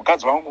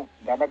mukadzi wangu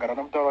ndandagara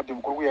namutaura kuti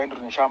mukuru kuya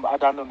Andrew Noshamba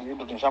ati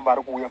Andrew Noshamba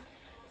ari kuuya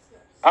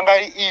anga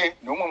ari iye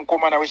neumwe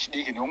mukomana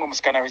wechidiki neumwe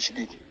musikana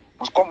wechidiki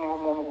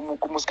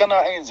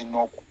musikana ainzi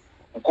Noko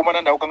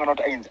mukomana ndaukangana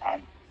kuti ainzi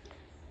Ani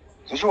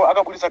zvishuwa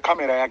akabudisa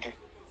kamera yake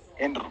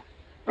Andrew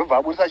ndobva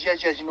abudisa chiya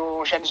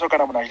chinoshandiswa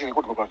kana munhu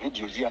achirekodwa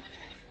pavhidhiyo chiya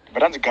ndibva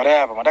tanzi garai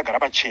apa mandagara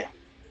pacheya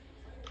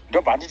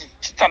ndobva handiti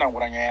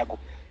chitsanangura nyaya yako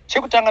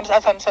chekutanga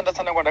asandisa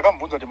ndatsanangura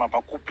ndakamubvunza kuti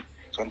mabva kupi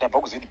so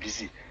ndabva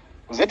kuZBC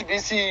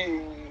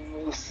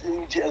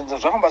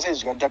zvafamba sei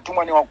zvika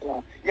ndatumwa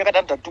newakuru iye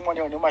akati ndatumwa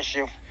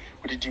nemashefu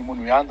kuti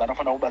munhu yanzi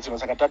anofanira kubatsirwa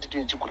saka tati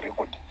tuye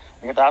chikurekodha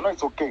ndikati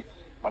it's okay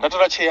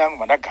mandatora cheya yangu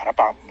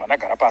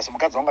mandagara pasi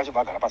mukadzi wangu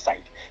achibva agara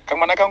pasaidi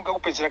kamwana kangu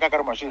kakupedzisira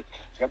kakari mashure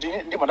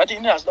zvikati ndati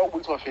ini hasida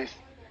kubudiswa fesi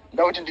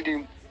nda kuti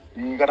ndidini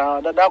kana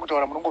ndada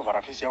kutaura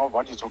munongovhara fesi yangu bva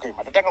kuti it's okay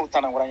mandatanga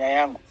kutsanangura nyaya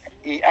yangu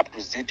up to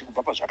z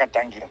kubva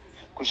pazvakatangira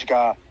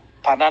kusvika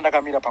pana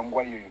ndakamira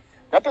panguva iyoyo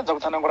ndapedza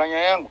kutsanangura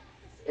nyaya yangu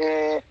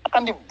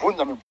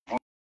akandibvunza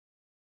mibvunzo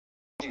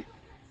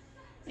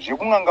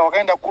zvekunganga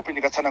wakaenda kupi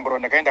ndikatsanangura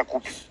ndakaenda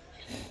kupi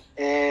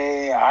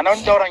hana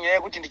kunditaura nyaya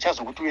yekuti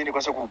ndichazokuti uende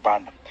kwase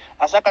kurubanda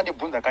asi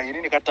akandibvunza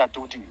kairi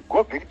nekatatu kuti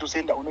go back to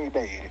sender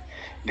unoida here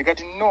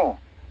ndikati no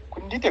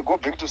kuti ndite go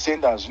back to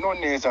sender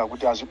zvinonetsa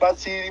kuti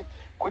hazvibatsiri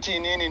kuti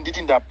inini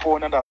nditi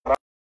ndapona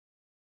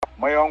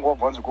mai wangu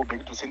wabva wanzi go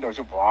back to sender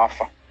uchibva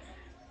wafa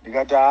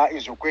ndikati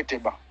izvo kwete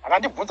ba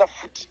akandibvunza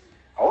futi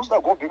hausida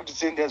go back to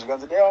sender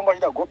zvikanzi dai wangu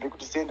achida go back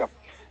to sender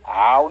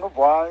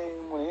unobva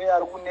munhu iye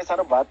ari kunetsa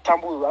anobva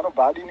atambudzwa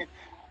anobva adini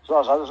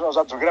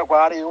zvadzokera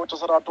kwaari iwe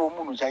tosara atoo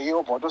munhu chaiye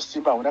obva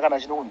watosimba hauna kana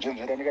chino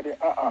kunzvenzvera ndikati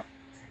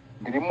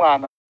ndiri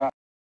mwana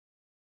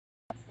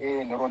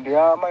nhoroondo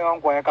yamai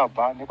wangu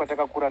wayakabva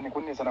nekwatakakura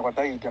nekunetsana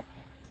kwataiita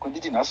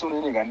kunditi nhasi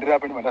unoenega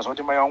ndirape ndimandazva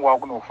kuti mai wangu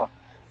wakunofa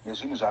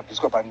nezvinhu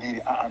zvabviswa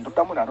pandiri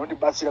ndoda munhu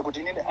anondibatsira kuti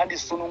inini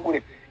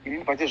andisunungure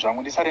inini pache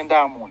zvangu ndisare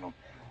ndaa munhu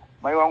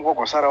mai wangu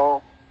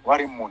wagosarawo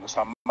vari munhu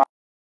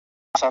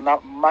sana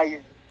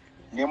mai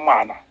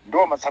nemwana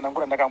ndo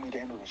matsanangura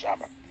ndakamuita Andrew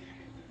Noshamba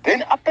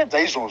then apedza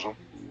izvozvo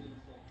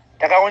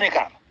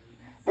takaonekana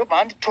ndobva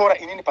anditora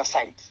inini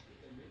pasite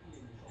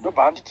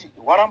ndobva anditi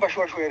waramba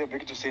shuwa here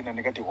back to sender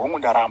ndikati hongu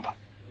ndaramba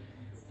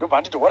ndobva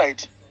anditi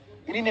alright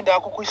inini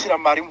ndakukuisira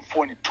mari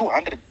mufoni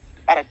 200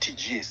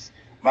 RTGS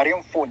mari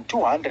yemufoni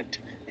 200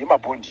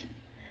 yemabhondi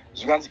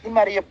zvikanzi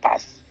imari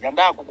yebhasi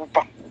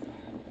yandakukupa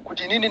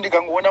kuti inini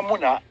ndikangoona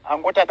munhu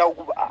angoti ada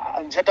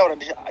ndichataura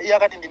iye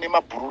akati ndine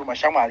mabhururu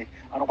mashamwari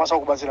anokwanisa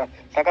kubatsira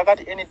saka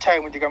akati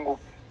anytime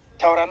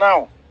ndikangotaura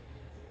nawo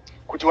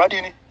kuti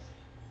wadini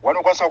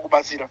wanokwanisa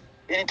kubatsira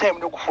anytime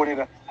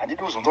ndokufonera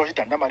handidi uzonza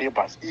uchiti handina mari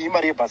yebhasi iyi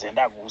mari yebhasi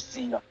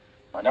yandakusiya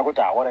manda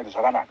kuti haora iti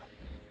zvakanaka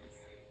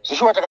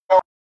zvishuwa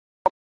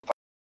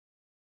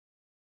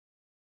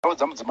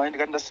takaudza mudzimai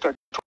ndikati ndasita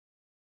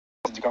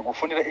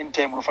ndikangofonera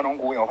anytime unofanira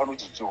kungouya wafanira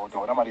kuti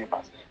ndaona mari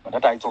yebhasi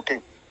mandati it's okay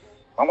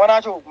mangwana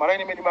acho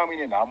maraini medu mamwe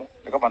ine nhamo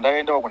ndakabva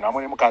ndaendawo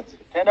kunhamo nemukadzi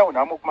taenda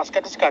kunhamo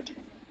kumasikati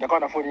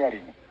ndakaona foni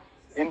yarini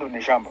Andrew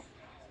Noshamba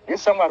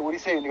yesu shamwari uri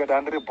sei ndikati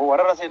handirebho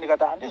warara sei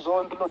ndikati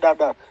handizo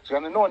ndinodada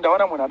zvikanzi no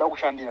ndaona munhu ada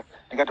kushandira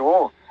ndikati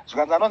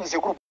zvikanzi anonzi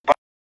sekuru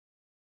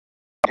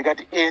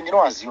ndikati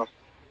ndinowaziva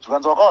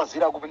zvikanzi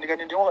wakawazira kupi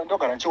ndikati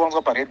ndogara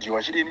ndichiwanzwa paredhiyo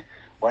wachidini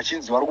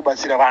wachinzi wari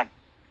kubatsira vanhu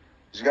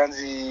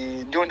zvikanzi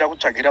ndio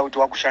ndakutsvagira kuti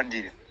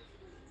wakushandire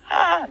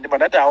ndibva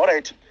ndati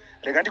alright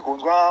rega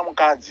ndigonzwa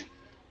mukadzi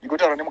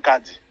ndigotaura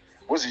nemukadzi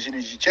wozi chinhu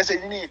ichi chese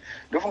inini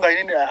ndofunga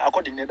inini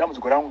according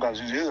nedambudziko rangu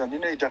zvinhu zvese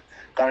zvandinoita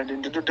kana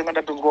ndinga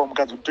ndatonzwawo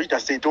mukadzi kuti toita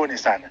sei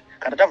toonesana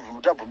kana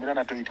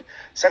tabvumirana toita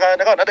saka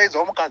ndakava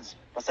ndadaidzawo mukadzi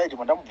pasaidi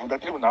mandamubvunza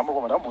tiri munhamo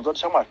koma ndamubvunza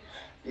kuti shamwari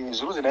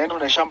zviri zinaendo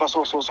neshamba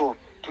so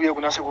tuye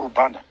kuna sekuru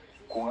bhanda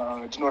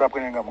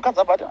tinorapwa nenga mukadzi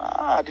abati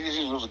hatiti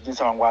zvinhu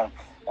zvozodinisa mangwana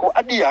ko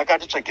adii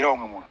akatitsvagirawo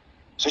umwe munhu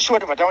zveshuwa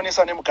tibva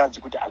taonesana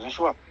nemukadzi kuti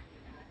hazveshuwa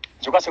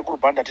zvekwasekuru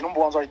bhanda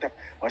tinombowanza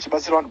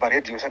vachibatsira vanhu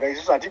paredhiyo saka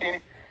isusu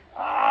hatidini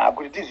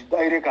kuti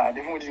tizvidaireka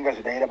handifungi kuti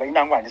tingazvidaira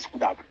painangu handisi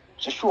kudapo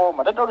zveshuwa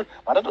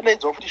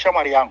mandatodaidzawo futi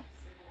shamwari yangu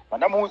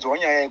mandamuudzawo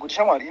nyaya yekuti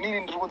shamwari inini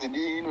ndiri kunzi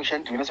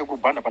ndinoshandirwa nasekuru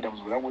bhanda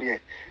padambudziko rangu riyai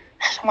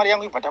shamwari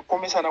yangu ibva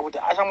takomesana kuti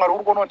shamwari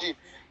uri kuona kuti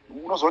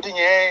unozoti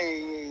nyaya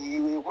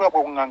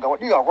yekurapwa kun'anga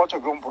wadii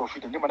wakatsvagirwa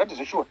muprofita ndibva ndati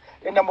zveshuwa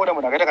endamboona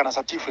munhu akaita kana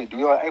satifred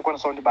uyo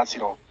aikwanisawo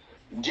kundibatsirawo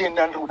ndiye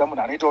ndandiri kuda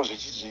munhu anoitawo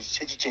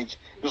zvechechi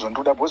ndizvo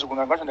ndikuda bhozi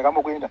kun'anga acho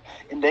ndakambokuenda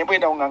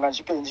ndaimboenda kun'anga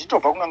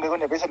ndichitobva kun'anga iko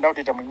ndapeisa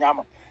ndakutoita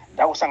munyama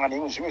ndakusangana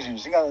imwe zvimwe zvinhu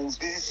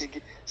zvisinganzwisisiki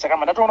saka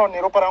mandatoona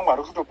neropa rangu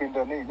hari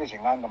kutopindira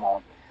nezven'anga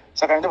maona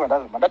saka ndibva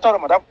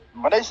mandataura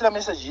mandaisira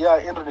meseji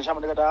iya endro neshama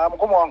ndikati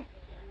mukoma wangu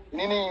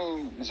inini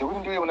zvekuti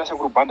ndiuye kuna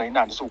sekuru bhanda ini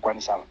handisi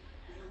kukwanisava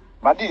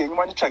madii henyu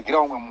manditsvagira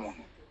umwe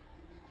munhu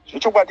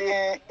zvechokwadi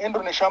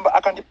endro neshamba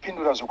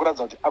akandipindura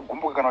zvekuratidza kuti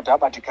agumbuka kana kuti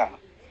abatikana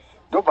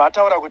ndobva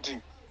ataura kuti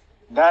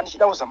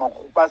ndichida kuzama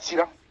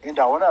kukubatsira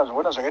ndaona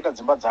zvakaita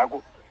dzimba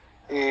dzako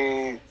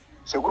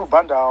sekuru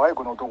bhanda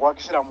waigona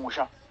kutokuakisira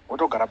musha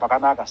wotogara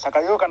pakanaka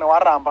saka iwe kana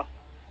waramba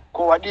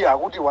ko wadii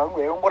hakuti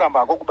waingoramba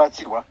hako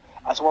kubatsirwa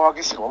asi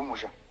wawakisirwa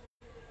musha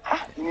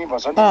ini mbva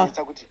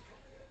zvandinetsa kuti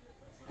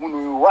munhu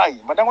uyu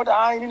wai mandangoti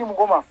inini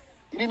mukoma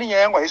inini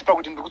nyaya yangu haisi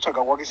pakuti ndiri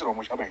kutsvaga kuwakisirwa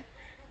musha bai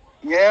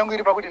nyaya yangu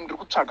iri pakuti ndiri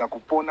kutsvaga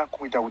kupona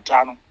kuita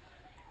utano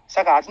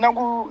saka hatina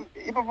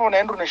ipapo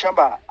naendro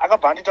neshamba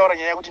akabva anditaura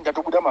nyaya yekuti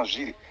ndatobuda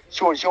mazviri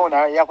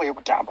chiona yako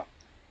yekutamba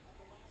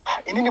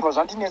inini mbva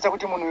zvandinetsa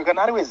kuti munhu uyu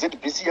kana ari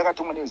wezbc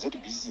yakatumwa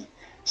newezbc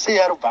sei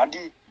ari kubva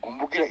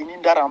andigumbukira ini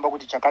ndaramba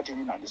kuti chakati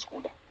inini handisi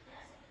kuda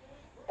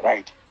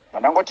right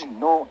mandangoti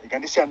no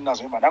ikandisiyana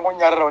nazvo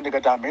mandangonyararawo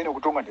ndikati hamene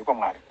kutonga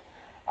ndekwamwari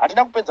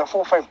hatina kupedza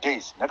 4-5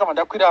 days ndakabva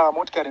ndakwira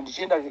motikari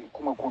ndichienda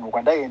kumwe kunhu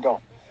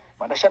kwandaiendawo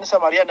mandashandisa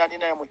mari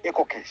yandandinayo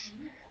muecocash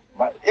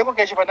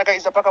ecocash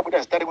pandakaisa pakabuda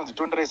zita rekunzi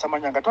tonderesa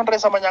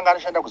manyanga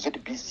anoshanda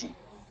kuzbc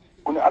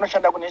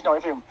anoshanda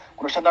kunational fm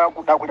kunoshanda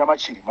kuda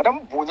machiri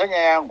mandamubvunza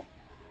nyaya yangu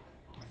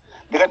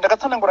ndikati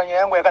ndakatsanangura nyaya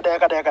yangu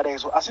yakadai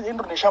so asi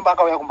endro neshamba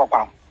akauya kumba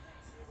kwangu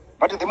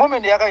but the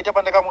moment yakaita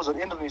pandakamuudza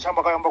kuti endro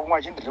neshamba akayamba kumwe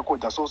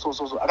achindirekodha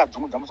so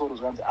akadzungudza musoro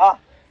zvikanzi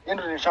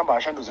endro neshamba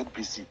hashandi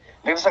zbc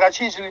ndikati saka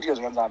chii chiri kuitika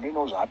zvikanzi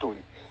hameno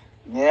zvaatori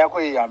nyaya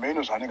yako iyi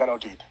hameno zvaanenge ada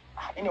kutoita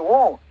ini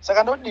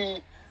saka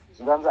ndodii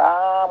zvikanzi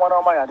mwana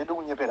wamai handidi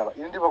kunyepera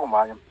ini ndiripa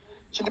kumhanya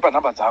chindipa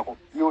nhamba dzako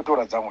iwe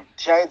tora dzamwe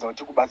tichaedza kuti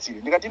tikubatsire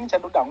ndikati ini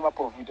chandoda hangu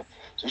maprofita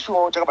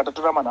zveshuwawo takabva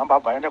tatora manhamba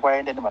abva aenda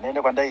kwayaenda ndibva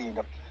ndaenda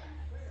kwandaienda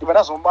ndibva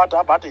ndazomubata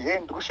abva ati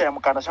ndiri kushaya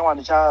mukana shamwari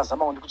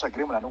ndichazama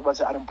kundikutsvagire munhu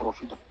anokubatsira ari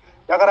muprofita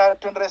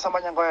yakaratonderesa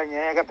manyanga ya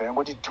nyaya yakabva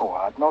yangoti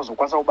hatina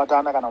kuzokwanisa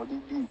kubatana kana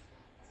kudii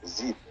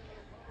zii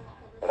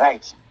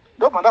right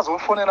ndobva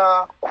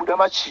ndazofonera kuda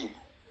machiri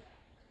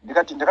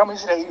ndikati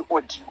ndakamuisira iri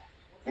audio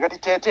ndikati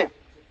tete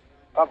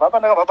pabva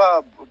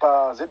pandakabva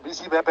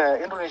pazbc papa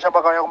endro neshamba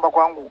akauya kumba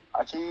kwangu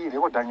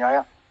achirekodha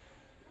nyaya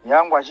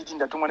yangu achiti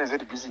ndatumwa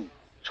nezbc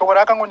shoko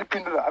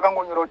raakangondipindura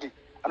akangonyora kuti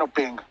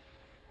anopenga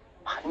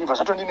inibva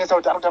zvatondinetsa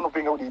kuti anoti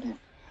anopenga kudidini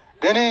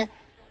then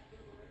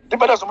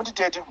ndibva ndazomuti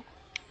tete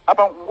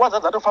apa nguva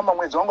dzatofamba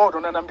mwedzi wanga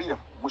utonanambira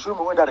mushure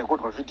memwe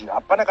ndarekodwa vhidhiyo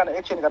hapana kana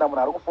action kana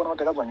munhu ari kufona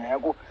kuti akadzwa nyaya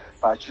yako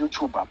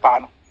payoutube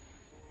hapana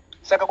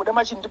saka kuda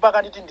machini ndipo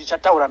akanditi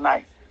ndichataura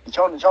naye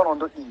ndichaona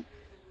ndodii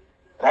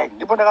right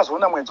ndipo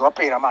ndakazoona mwedzi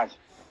wapera manje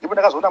ndipo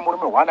ndakazoona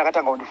murume 1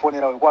 akatanga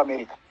kundifonera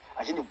wekuamerica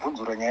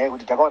achindibvunzura nyaya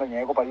yekuti ndakaona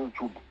nyaya yako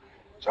payoutube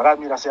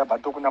zvakamira sei abva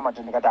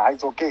tokunamata ndikati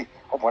it's okay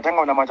wabva watanga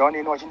kunamata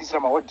waneni wachindisira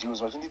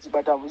maaudios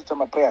wachinditsibata muchiita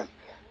maprayers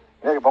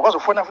bva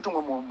kwazofona futi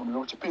umwe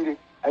munhu wechipiri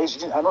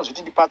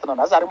anozviti ndipatsana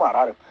nhasi ari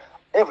muharare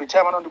every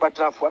time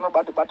anondibatira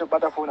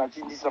anobata foni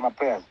achindisira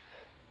maprayers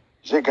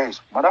zvega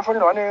izvo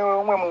mandafonirwa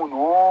neumwe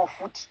munhuwo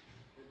futi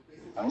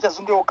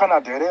handichazundewo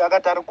canada here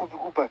akati ari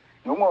kupa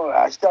nomwe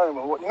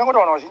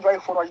ndingangotaona vazhinji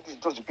vaifona vachiti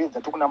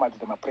tozvipedza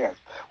tokunamatira maprayers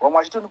vamwe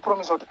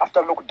vachitonipromisa kuti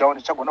after lockdown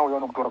tichagona uyawo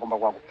nokutora kumba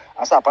kwako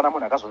asi hapana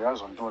munhu akazouya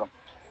azonditora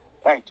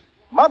right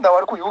madha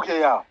vari kuuk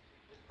yavo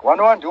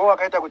vanova ndivo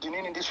vakaita kuti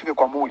inini ndisvike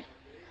kwamuri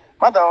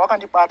madha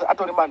vakandibata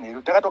atori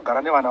manheru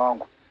takatogara nevana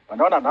vangu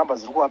vandaona nhamba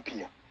dziri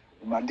kuvapiya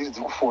mandiri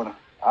dziri kufona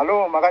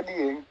halo makadii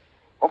henyu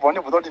wabva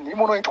wandibvunza kuti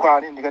ndimi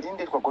unoitwani ndikati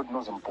indoitwa god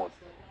knows mupoti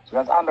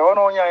zvikanzi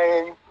ndaonawo nyaya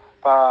yenyu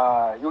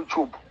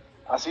payoutube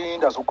asi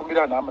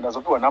ndazokumbira nhamba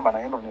ndazopiwa nhamba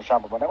naendro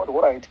neshamba mandakati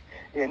alright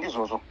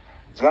ndizvozvo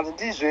zvikanzi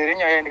ndizvere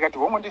nyaya ndikati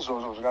homwe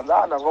ndizvozvo zvikanzi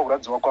ndanzwa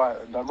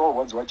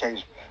kurwadziwa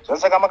chaizvo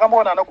zvasaka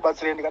makamboona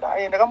anokubatsirai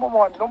ndikati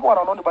ndakamboona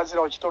ndinomboona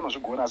unondibatsira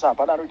uchitonozvigona asi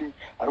hapana ari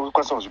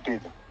kukwanisa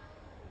kuzvipedza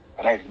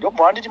right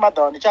ndobva wanditi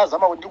madhawa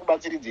ndichazama kuti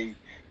ndikubatsiridzei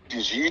kuti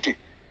zviite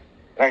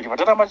right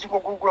vatatama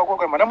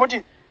chingokukura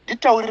manamoti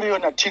nditaurireyo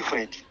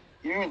natifred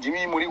imi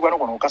ndimi muri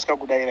vanogona kukasika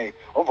kudairai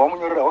obva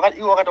wamunyorera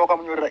iwe wakati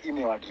wakamunyorera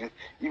email address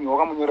imi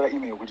wakamunyorera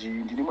email kuti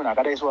ndini munhu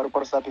akadai so ari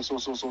kwarusape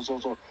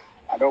so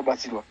ada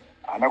kubatsirwa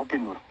haana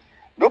kupindura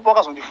ndobva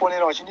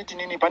wakazondifonera wachinditi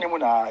nini pane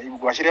munhu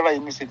vachireva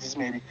imi SIS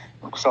MELLY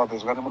muri kuSouth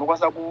West kuti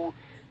munokwanisa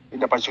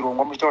kuenda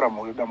pachirongwa muchitaura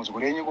dambudziko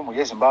renyu kumhuri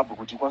yeZimbabwe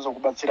kuti ikwanisa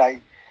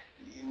kubatsirai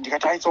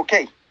ndikati it's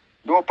okay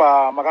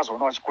ndopa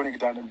makazoona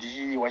wachikonekta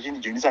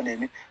wachindijoinisa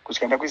neni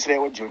kusvika ndakuisirai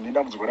audio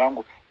nedambudziko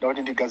rangu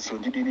ndakuti ndigadzirwe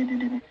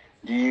ndidini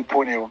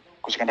ndiponewo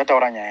kusvika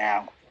ndataura nyaya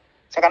yangu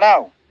saka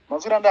nawo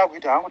matsura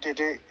ndakuita hangu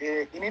tete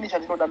inini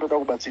chandinoda ndoda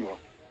kubatsirwa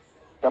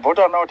ndabva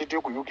kutaura nawo tete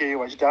weku-UK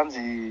wachiti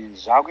hanzi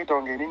zvakuita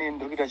kunge inini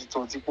ndiri kuita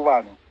chitsotsi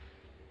kuvanhu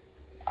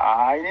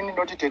inini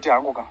ndoti tete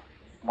hangu ka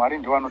Mwari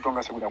ndiwo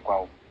anotonga sekuda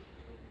kwawo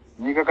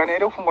nyika kana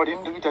iri kufunga kuti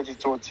ini ndiri kuita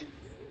chitsotsi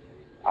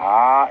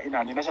ina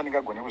handina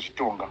chandingagone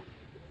kuzvitonga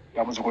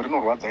dambudziko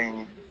rinorwadza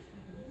ini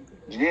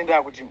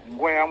ndinoenda kuti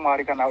nguva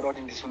yaMwari kana auda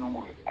kuti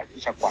ndisunungurwe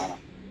ichakwana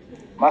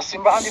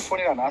masimba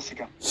andifonera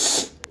nhasika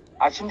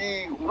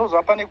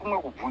unozva pane kumwe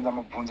kubvunza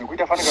mubvunze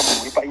kuita fanika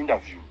munhu uri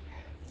painterview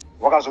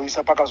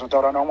wakazoisa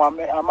pakazotaura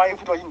namwe amai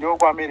futi vachindiwo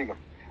kuAmerica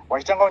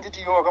wachitanga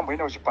kunditi iwo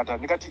wakamboenda kuchipatara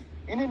ndikati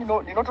ini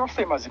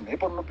ndinotofema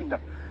zimhepo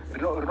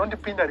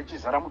rinondipinda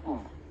richizara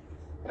mudumbu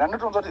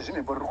ranotonza kuti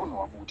zimhepo riri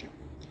kunhuhwa bute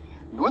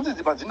nhunzi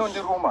dzi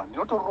padzinondiruma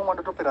ndinotorumwa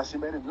ndotopera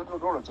simba ine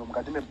ndinotorodzwa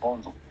mukati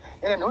mebhonzo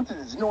ene nhunzi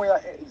idzi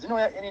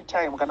dzinouya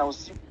anytime kana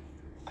usiku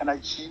kana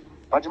chii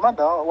but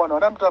madha vanhu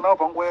vanamutana navo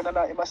panguva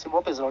yonana emasimba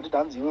wapedzera kuti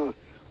danzi iwewe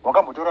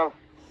wakambotora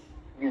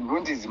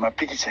nhunzi idzi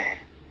mapikicha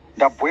here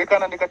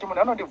ndabhowekana ndikati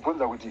munhu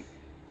anondibvunza kuti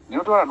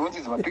ndinotora nhunzi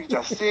idzi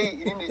mapikicha sei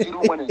ini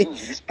ndichirumwa nezvinhu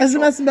zviri asi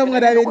masimba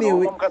Mwari ave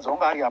newe mukadzi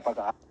wanga ari apa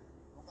ka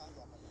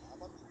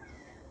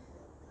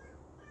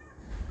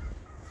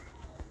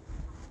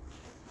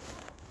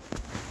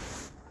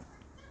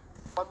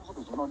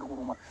kuzviona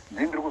ndikuruma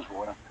ndiri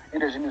kuzviona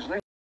ende zvinhu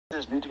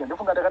zvinoitika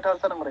ndofunga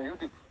ndakatarisana mura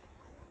yekuti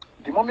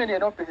ndimomene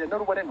inopedza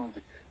ndorumwa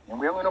nenhunzi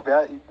nhengo yangu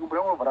inobva dumbu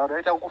yangu inobva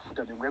raita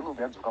kufuta nhengo yangu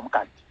inobva yadzoka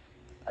mukati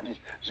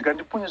handizvo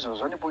zvikandipunyisa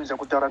zvandipunyisa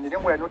kutaura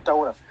nenenguva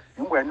inotaura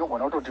nenguva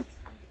inogona kutoti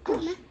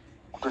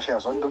kutoshaya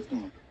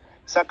zvandodini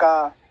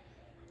saka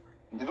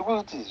ndiri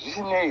kuti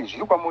zvisinei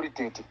zviri kwamuri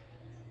tete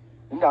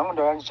inde hangu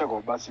ndauya ndichaga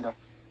kubatsira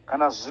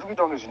kana zviri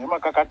kuita kunge zvine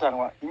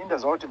makakatanwa ini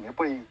ndaziva kuti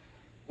mhepo iyi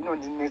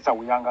inondinetsa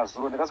uyanga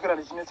zuro ndakaswera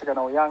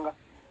ndichinetsekana uyanga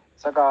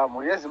saka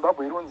mhuri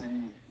yeZimbabwe ironzi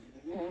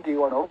inenge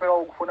vanhu varupera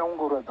kufona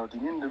kungoratidza kuti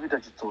inini ndiri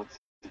kuita chitsotsi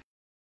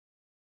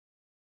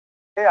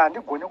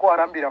handigoni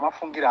kuvarambira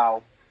mafungira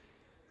avo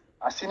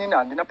asi inini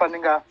handina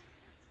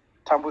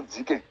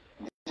pandingatambudzike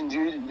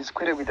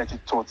ndisikwere kuita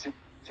chitsotsi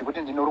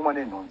chekuti ndinorumwa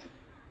nenhunzi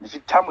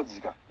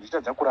ndichitambudzika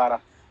ndichitadza kurara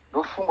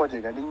ndofunga kuti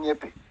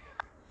ndinyepe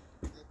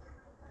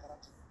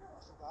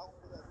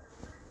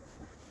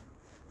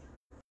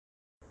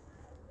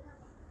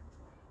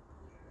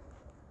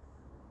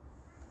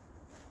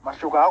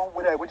mashoko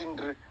akubuda ekuti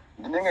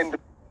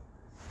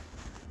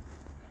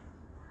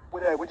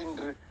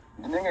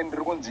ndinenge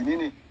ndiri kunzi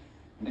nini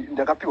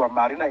ndakapiwa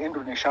mari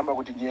naAndrew neshamba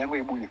kuti nyaya yangu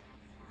ibude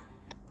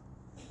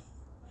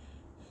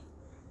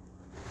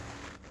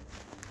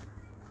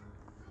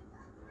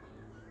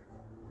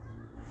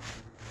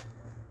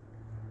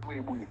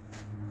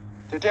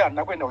tete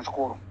handina kuenda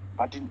kuchikoro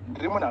but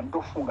ndiri munhu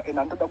anotofunga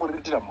ene anotoda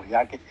kuriritira mhuri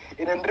yake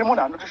ene ndiri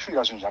munhu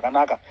anotoshuvira zvinhu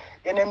zvakanaka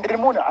ene ndiri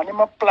munhu ane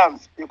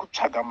maplans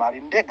ekutsvaga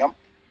mari ndega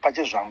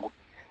pachezvangu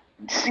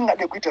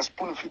ndisingade kuita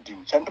spoon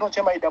feeding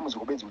chandinochema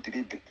idambudziko bedzi kuti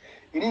ribve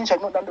inini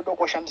chandinoda ndoda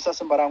kushandisa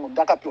simba rangu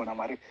ndakapiwa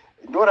namari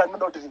ndora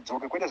ndinoda kuti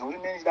tidzoke kwete zvokuti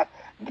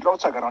ndoda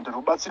kutsvagana kuti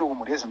rubatsiro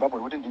kumhuri yeZimbabwe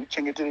kuti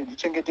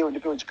ndichengetewo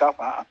ndipewo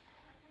chikafu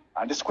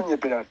handisi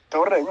kunyepera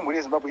taurira henyu mhuri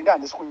yeZimbabwe inde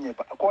handisi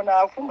kunyepa kona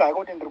afunga ake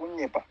kuti ndiri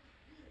kunyepa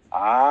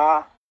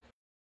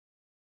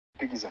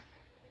pikiza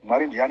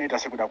Mwari ndiye anoita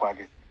sekuda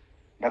kwake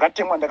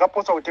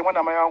ndakapotswa kutemwa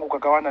namai vangu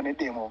kakawanda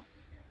nedemo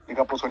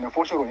ndikapotswa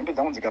nefoshoro hembe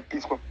dzangu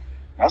dzikapiswa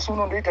nhasi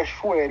uno ndoita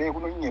shuwa here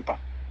kunonyepa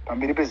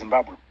pamberi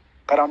peZimbabwe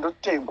kana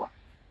ndotengwa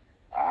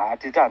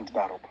tete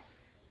handidaroba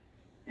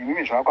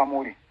imimi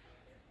zvaakwamuri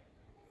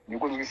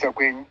nekunzwisisa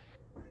kwenyu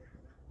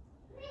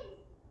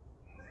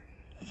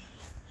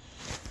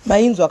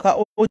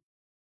mainzwa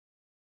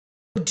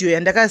audio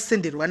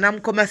yandakasenderwa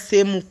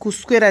naMukomasemu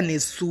kuswera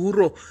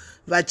nezuro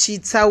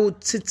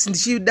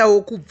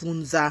ndichidawo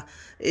kubvunza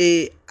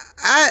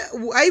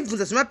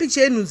aibvunza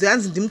zvemapikicha enhunzi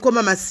hanzi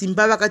ndimukoma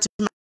masimba vakati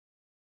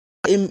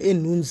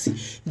enhunzi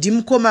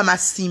ndimukoma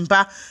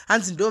masimba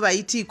hanzi ndo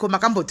vaiti ko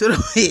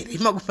makambotorawo here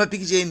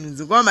mapikicha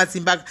enhunzi ngoma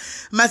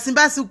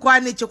masimba asi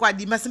kwane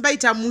chokwadi masimba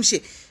ita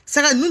mushe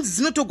saka nhunzi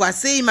dzinotogwa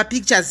sei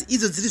mapictures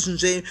idzo dziri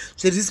zvinhu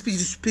zveri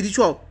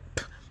spiritual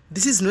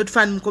This is not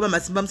fun. Mukoma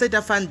masimba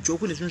musaita fun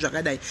joke nezvinhu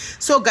zvakadai.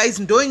 So guys,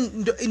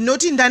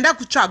 noti ndanda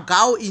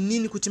kutsvagawo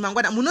inini kuti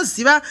mangwana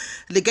munoziva,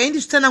 legai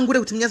ndizvitsanangure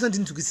kuti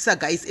munyatsondinzwisisa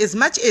guys. As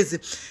much as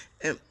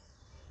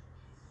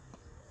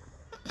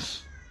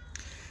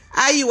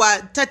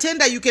Aiwa,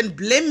 Tatenda, you can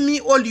blame me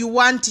all you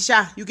want,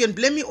 Sha. You can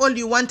blame me all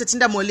you want,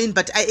 Tatenda Molin,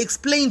 but I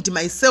explained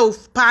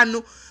myself,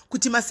 Pano,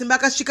 kuti masimba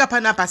akasvika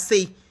panapa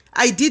say.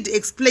 I did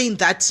explain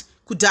that,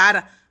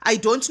 kudara. I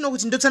don't know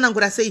kuti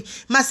ndotsanangura sei.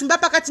 Masimba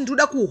pakati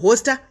ndoda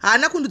kuhosta,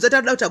 haana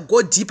kundudzata kuda kuti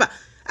go deeper.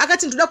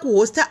 Akati ndoda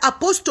kuhosta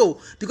apostle,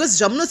 because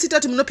zvamunosita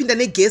kuti munopinda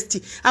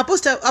neguest.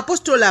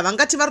 Apostle lava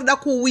ngati varoda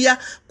kuuya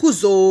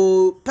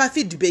kuzopa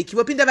feedback,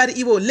 vopinda vari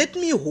ivo, let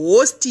me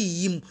host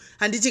him.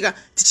 Handitika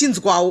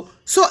tichinzwawo.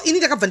 So ini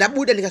ndakabva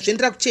ndabuda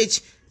ndikazviendera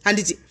kuchechi.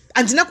 Handiti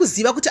andina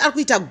kuziva kuti ari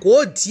kuita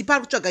go deeper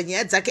ari kutsvaga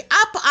nyaya dzake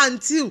up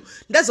until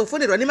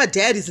ndazofonerwa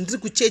nemadiaries ndiri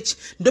kuchechi,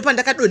 ndopa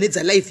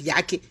ndakadonedza live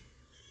yake.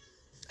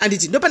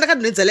 Anditi ndopa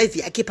ndakadonedza live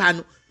yake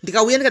pano.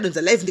 Ndikauya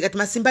ndikadonedza live ndikati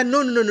masimba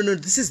no,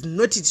 this is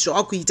not it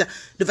zvawakuita.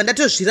 Ndobva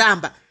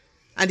ndatozviramba.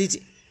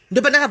 Anditi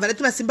ndopa ndakabva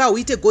ndati masimba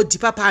uite go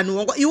deeper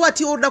pano. Iwe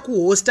ati unoda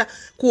kuhosta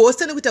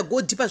nekuita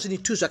go deeper zvinhu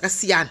two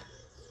zvakasiyana.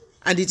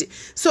 Anditi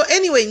so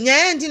anyway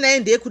nyaya ndinaye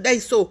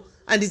ndeyekudai so.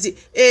 Anditi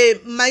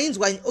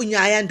mainzwa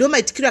nyaya ndo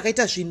maitikiro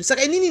akaita zvinhu.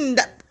 Saka inini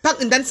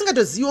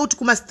ndandisingatoziva kuti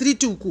kuma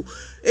street uku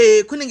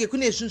kunenge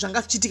kune zvinhu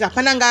zvangachitika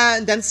pananga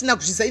ndandisina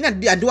kuzvisa ina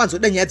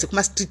handiwanzoda nyaya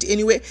dzekuma street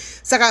anyway.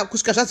 Saka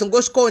kusvika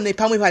zvazongosvikawo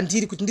nepamwe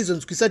pandiri kuti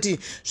ndizonzwisa kuti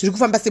zviri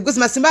kufamba sei, because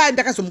masimba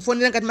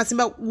ndakazomufonera ngati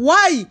masimba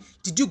why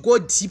did you go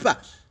deeper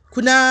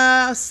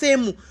kuna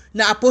Semu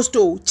na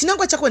Apostle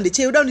chinangwa chako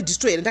ndecheuda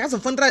unidestroyer.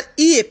 Ndakazomufonera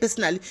iye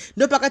personally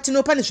ndopakati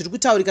no pane zviri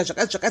kutaurika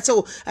zvakati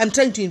so I'm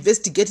trying to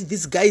investigate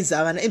these guys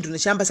avana Andrew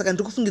neshamba. Saka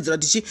ndikufungidzira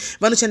kuti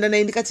vanoshanda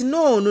naye. Ndikati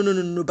no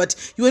but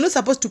you were not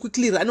supposed to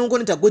quickly run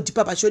ungoita go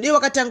deeper pacho. Dei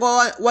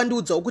wakatanga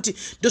wandiudzawo kuti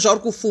ndozvauri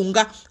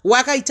kufunga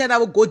wakaita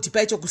navo go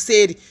deeper icho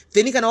kuseri,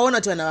 then kana waona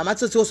kuti vanhu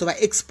vamatsotsi wozova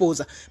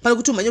exposer pane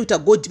kuti umanye kuita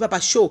go deeper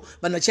pashow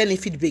vanhu vachane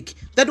feedback.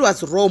 That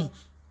was wrong.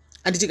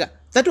 Anditika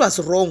that was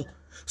wrong.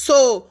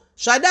 So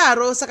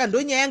zvadaro saka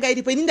ndonyaya yanga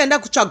iripo. Ini ndanda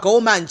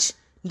kutsvagawo manje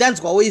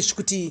ndanzwawo izvi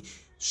kuti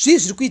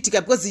zviri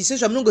kuitika, because izvo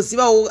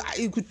zvamunongozivawo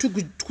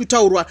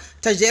kutaurwa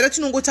tajaira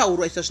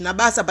tinongotaurwa izvo zvina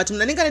basa, but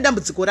munhu anenge ane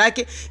dambudziko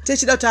rake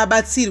tichida kuti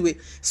abatsirwe.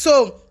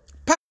 So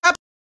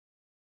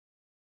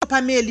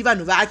pameli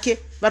vanhu vake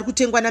vari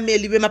kutengwa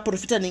nameli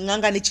vemaprofita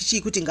neng'anga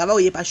nechichi kuti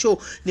ngavauye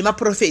pashow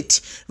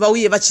nemaprofeti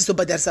vauye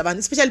vachizobhadharisa vanhu,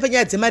 especially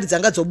panyaya dzemari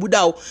dzanga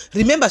dzobudawo.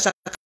 Remember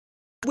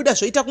zvakabuda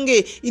zvoita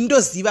kunge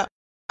indoziva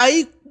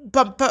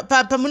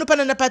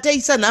pamunopanana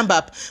pataisa nhamba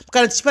apa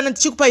kana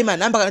tichikupai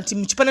manhamba kana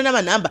tichipanana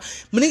manhamba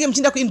munenge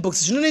muchienda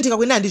kuinbox zvinonoitika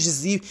kwena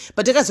handizvizivi,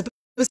 but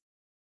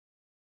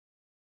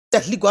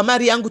ndakazoligwa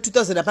mari yangu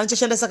 2000 apana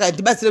chashanda. Saka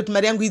ndibatsire kuti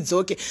mari yangu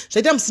idzoke.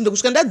 Zvaita musindo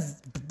kusvika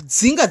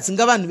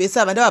ndadzinga vanhu vese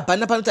ava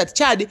ndavabhana pano kuti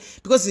hatichade,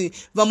 because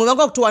vamwe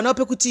vanga kutowanawo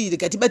pekuti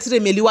rega tibatsire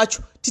meli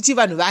wacho titi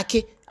vanhu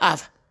vake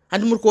ava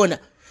handimuri kuona.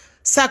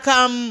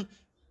 Saka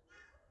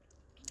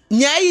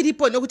nyaya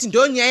iripo nekuti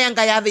ndo nyaya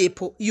yanga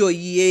yavepo iyo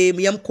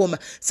yamukoma.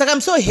 Saka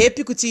I'm so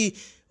happy kuti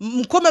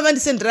mukoma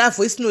vandisendera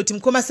voice note,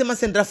 mukoma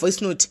semasendera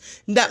voice note.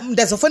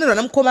 Ndazofonerwa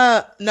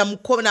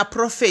namukoma na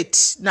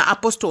prophet na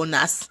apostle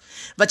nas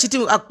vachiti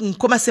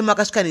mukoma sema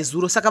akasvika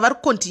nezuro. Saka vari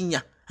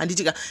kukontinya.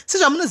 Handitika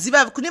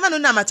sezvamunoziva kune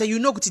vanonamata you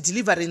know kuti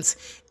deliverance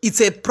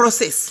it's a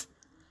process.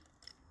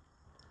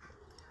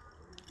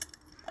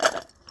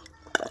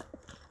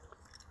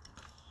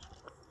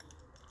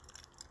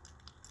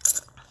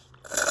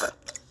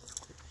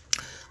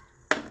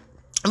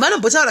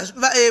 Vanombotaura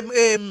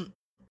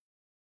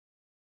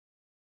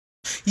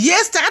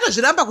yes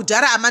takatozviramba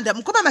kudhara Amanda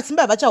mukoma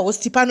masimba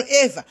vachahosti pano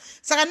ever.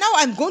 Saka now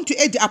I'm going to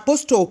add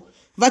apostle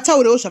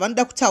vataurewo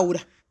zvavanoda kutaura.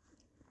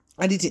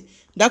 Handiti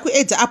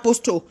ndakuedza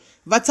apostle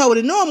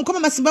vatsaure no mukoma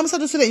masimba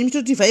musatoswera nyimi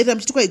totivhairira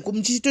muchiti kwaigo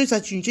muchitoisa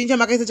chinhu chenyu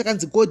chamakaisa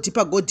chakanzi go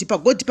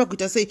deeper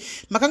kuita sei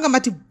makanga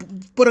mati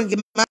poronge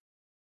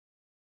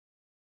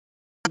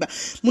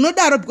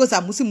munodaro because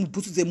hamusi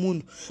mubhutsu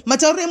dzemunhu.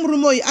 Matauriro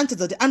emurume uyu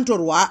anotadza kuti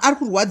ari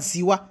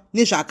kurwadziwa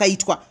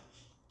nezvaakaitwa.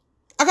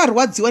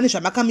 Akarwadziwa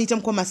nezvamakamuita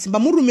mukoma masimba.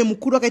 Murume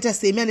mukuru akaita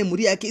semi ane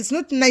mhuri yake. It's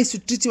not nice to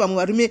treat vamwe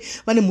varume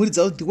vane mhuri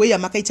dzavo the way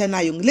yamakaita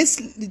nayo.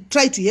 Let's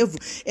try to have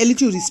a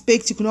little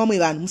respect kuna vamwe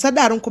vanhu.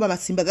 Musadaro mukoma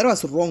masimba. That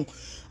was wrong.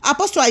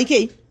 Apostle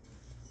IK.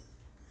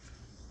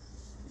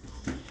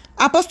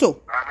 Apostle.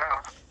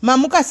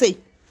 Mamuka sei?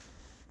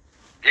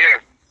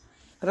 Yes.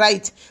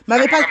 Right.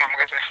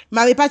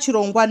 Mave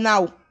pachirongwa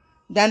nawo.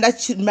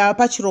 Mava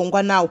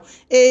pachirongwa nawo.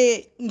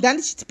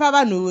 Ndandichitipa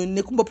vanhu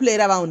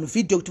nekumbopulera vanhu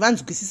video kuti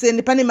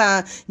vanzwisise. Pane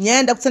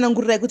nyaya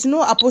ndakutsanangurira kuti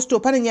no apostle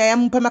pane nyaya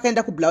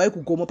pamakaenda kubulawayo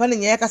kugomo pane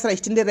nyaya yakasara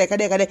ichitenderera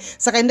yakadai.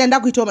 Saka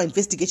ndakuitawo ma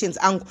investigations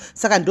angu.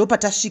 Saka ndo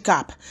patasvika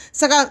apa.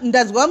 Saka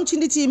ndanzwa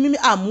muchinditi mimi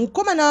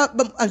mukomana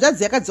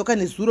hanzvadzi yakadzoka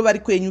nezuro vari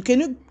kwenyu.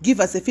 Can you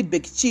give us a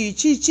feedback?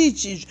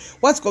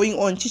 What's going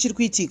on? Chichiri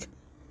kuitika?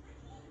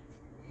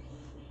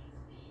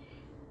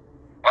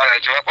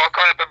 Alright, you remember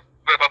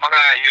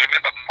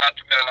last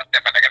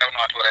time I got on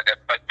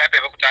but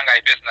maybe kutanga I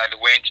personally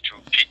went to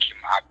pick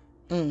him up.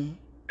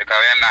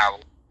 Because now,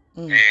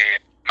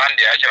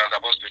 Monday I was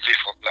supposed to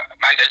leave for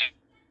Monday.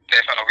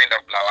 I found a window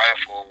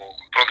for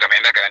program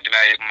in the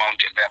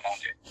mountain,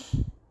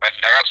 but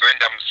I was when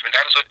I'm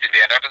so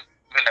delayed,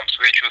 and I'm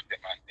switch with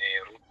them.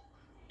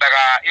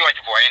 Saka iwa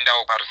chivoenda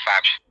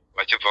ukarusapi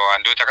vachiva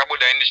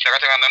ndochakabuda ini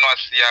chakatanga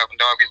nanowasiya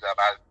kundawa kwidza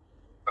basi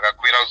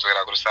vakakwira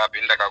kuzokera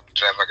kurusapi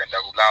ndakakudriva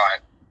kaenda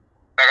kubulawayo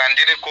saka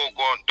ndiri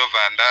koko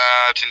ndobva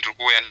ndati ndiri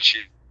kuuya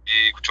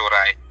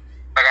kutorai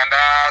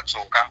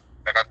saka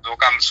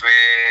ndakadzoka musi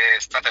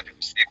wesaturday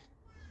usiku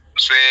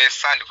musi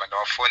wesunday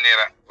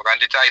pandawafonera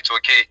vakanditi it's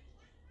okay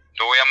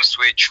ndouya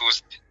musi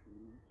wetuesday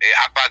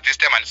apa this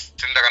time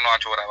handisini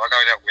ndakanovatora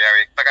vakauya kuuya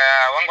weki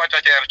saka vangu vati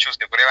vachaya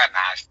tuesday kureva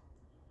nhasi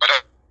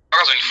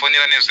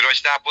vakazondifonera nezuro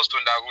vachiti aposto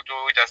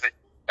ndakutoita se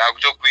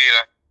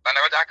ndakutokwira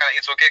ndakati aka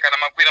it's okay kana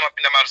makwira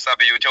mapinda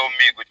marusabe you tell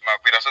me kuti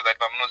makwira so that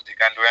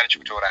pamunodzika ndouya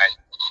ndichikutorai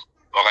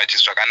vakati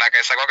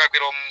zvakanaka saka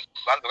vakakwira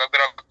vanhu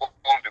vakakwira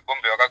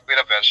kombi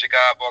vakakwira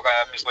vasvika apo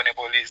vakamiswa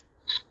nepolisi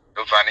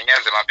ndobva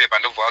nenyanze mapepa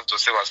ndobva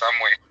vadzoserwa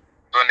somewhere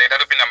so ndenda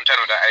ndopinda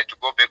muchanoda I had to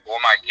go back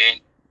home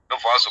again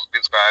ndobva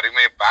vazokwidzwa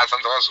rimwe bhasi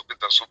anza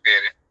vazokwidza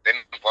supere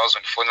then ndobva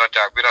vazondifonera kuti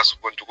akwira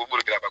supo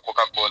ndikuburukira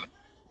pacoca-cola.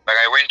 Like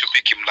I went to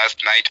pick him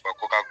last night for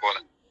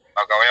Coca-Cola.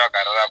 Vakauya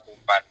vakarara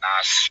kumba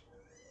nhasi.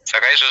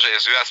 Saka izvozvo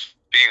as we are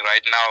speaking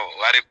right now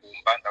vari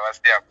kumba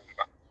ndavasiya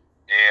kumba.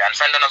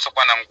 Handisati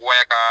ndanatsokwana nguva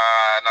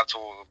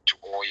yakanatsoti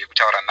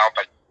yekutaura navo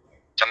but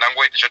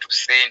chandangoita choti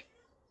kuseni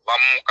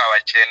vamuka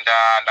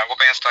vachienda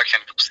ndangopa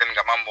instruction kuti kuseni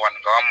ngamambo vanhu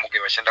ngavamuke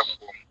vachienda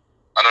kugomo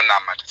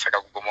vanonamata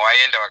saka kugomo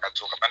vaenda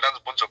vakadzoka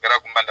pandazodzokera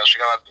kumba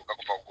ndasvika vadzoka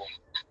kubva kugomo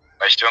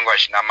vachiti vanga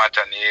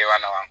vachinamata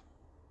nevana vangu.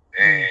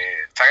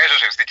 Saka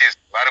izvozvo zvisiti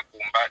vari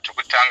kumba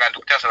chokutanga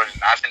ndikutasira kuti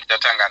nhasi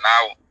ndichatanga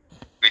nawo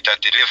kuita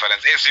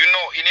deliverance. As you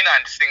know, inini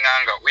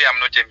handisinganga uye I'm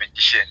not a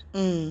magician.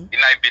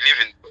 I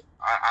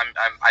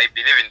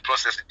believe in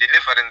process.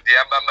 Deliverance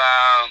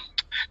yababa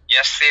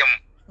YaSAM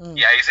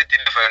haisi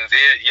deliverance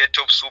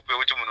yetop soup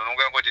yekuti munhu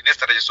unongoti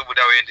nesitara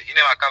chisubuda uende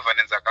ine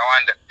magovernance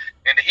akawanda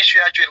and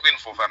issue yacho iri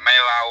kuinvolva mai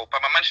vavo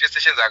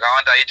pamamanifestations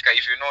akawanda aitika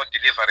if you know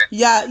deliverance.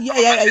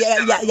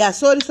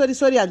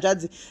 Sorry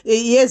hanzvadzi.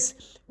 Yes,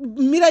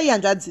 mirai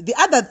hanzvadzi. The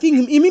other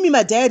thing imimi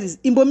madiaries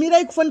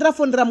imbomirai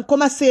kufonera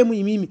mukoma same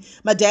imimi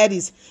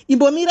madiaries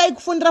imbomirai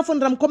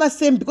kufonera mukoma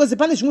same because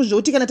pane zvimwe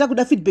zvekuti kana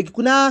takuda feedback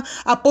kuna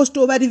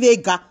apostle vari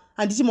vega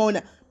handiti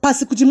maona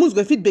pasi kuti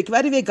munzwe feedback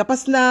vari vega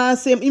pasina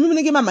same imi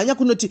munenge mamhanya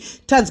kunoti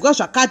tanzwa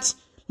zvakati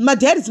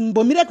madiaries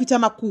mbomirai kuita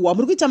makuhwa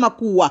muri kuita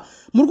makuhwa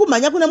muri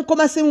kumhanya kuna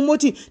mukoma same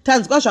moti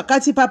tanzwa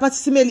zvakati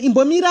SIS MELLY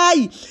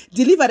imbomirai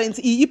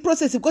deliverance iyi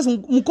process because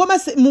mukoma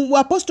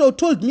apostle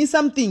told me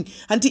something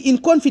and in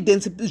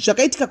confidence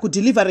zvakaitika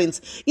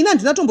kudeliverance ina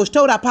handina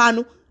tombozvitaura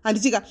pano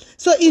handitika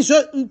so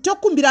izvo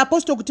tokumbira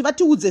apostle kuti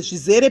vatiudze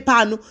zvizere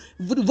pano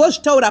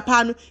vozvitaura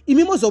pano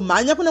imi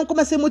mozomhanya kuna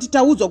mukoma same moti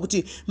taudzwa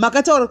kuti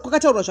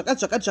kwakataurwa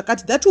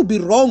zvakati that will be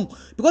wrong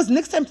because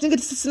next time tinenge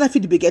tisisina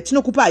feedback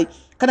yatinokupai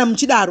kana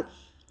muchidaro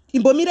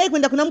imbomirai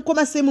kuenda kuna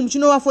mukoma same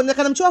muchinovafonera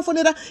kana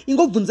muchivafonera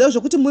ingobvunzaiwo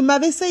zvokuti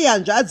mave sei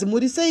hanzvadzi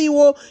muri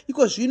seiwo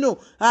iko zvino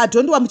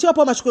dhondiwa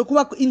muchivapawo mashoko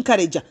ekuva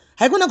encourager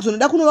haikona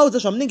kuzonoda kunovaudza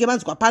zvamunenge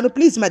manzwa pano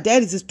please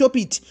madiaries stop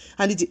it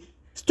handiti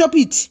stop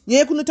it nyaya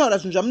yekunotaura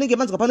zvinhu zvamunenge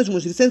manzwa pano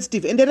zvimwe zviri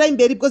sensitive enderai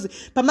mberi because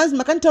pamanzi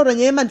makanitaura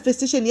nyaya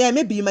yemanifestation yayo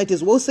maybe you might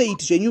as well say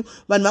it zvenyu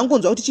vanhu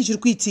vangonzwa kuti chii chiri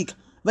kuitika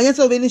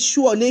vanyatsove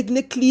nesure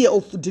neclear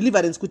of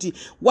deliverance kuti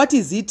what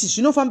is it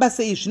zvinofamba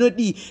sei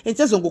zvinodii and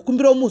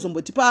chazongokumbirawo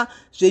muzombotipa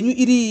zvenyu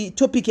iri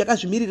topic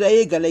yakazvimirira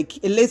yega like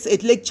a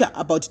lecture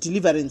about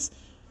deliverance.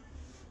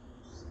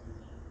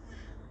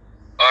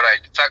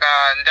 Alright,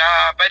 saka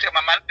ndapaitika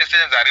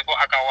mamanifestations aripo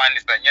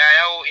akawandisa nyaya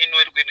yawo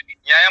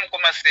nyaya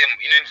yamukoma same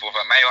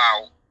inoinvolva mai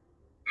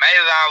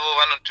vavo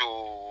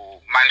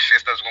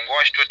vanotomanifesta zvikongo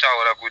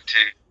vachitotaura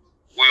kuti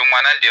uyu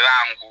mwana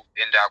ndevangu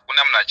and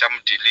hakuna munhu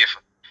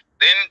achamudeliver.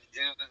 Then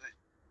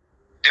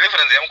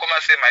deliverance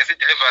yamukoma same haisi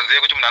deliverance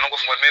yekuti munhu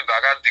anongofunga kuti maybe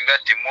akadzinga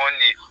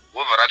dhimoni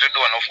wobva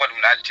ratodowa nofunga kuti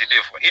munhu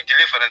adeliver.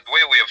 I-deliverance the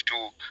way we have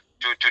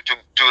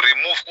to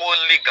remove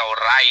all legal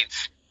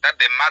rights that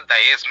the mother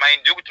has.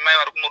 Mind you, kuti mai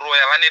vari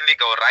kumuroya vane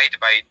legal right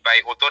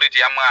by authority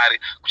yaMwari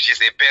kuti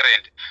she's a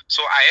parent.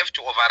 So I have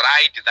to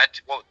override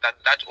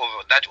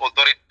that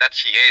authority that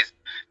she has.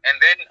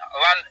 And then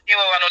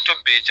ivo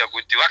vanotobheja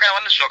kuti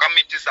vane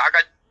zvakamitisa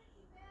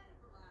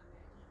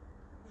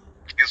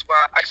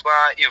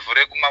akiswa ivhu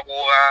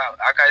rekumakuva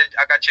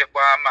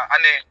akachekwa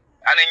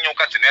ane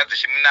nyoka dzinouya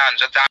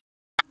dzichimunanzva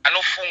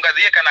anofunga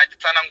iye kana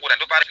achitsanangura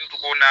ndopari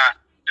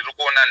ndiri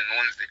kuona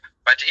nhunzi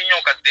but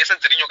inyoka dzese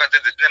dziri nyoka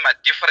dzedze dzine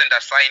madifferent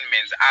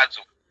assignments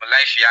adzo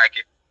mulife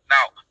yake.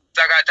 Now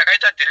saka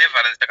takaita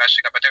deliverance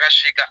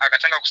patakasvika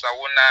akatanga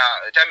kusaona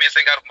time yese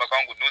inge ari kumba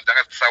kwangu nhunzi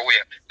dzanga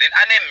dzisauya then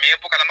ane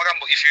mhepo kana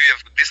if you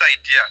have this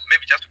idea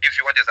maybe just to give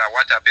you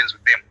what happens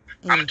with them.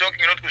 I'm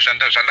talking not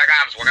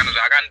zvandakanzwa kana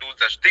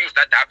zvaakandiudza things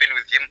that happen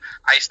with him.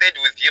 I stayed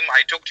with him,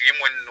 I talked to him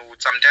when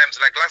sometimes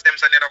like last time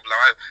sanera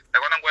bulawayo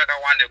ndakaona nguva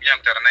yakawanda yekunyanya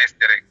kutaura naye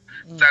sterek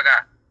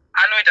saka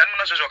inoita ani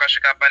munazvo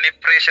zvakasvika pane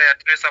pressure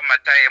yatinoisa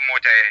mumataya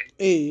emota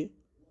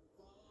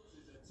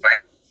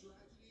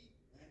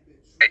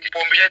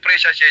pombi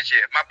chapressure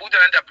cheche mabudo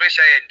anoita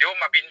pressure ndio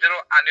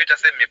mabindiro anoita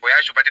semhepo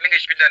yacho but inenge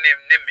ichipinda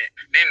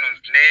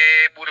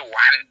neburi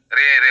 1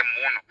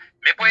 remunhu.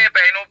 Mhepo iyi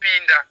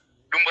painopinda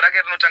dumbu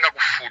rake rinotanga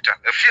kufuta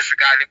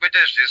physically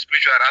kwete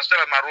spiritual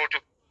anotaura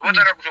maroto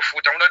rinotanga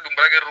kutofuta unoda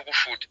dumbu rake riri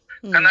kufuta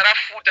kana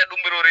rafuta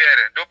dumbu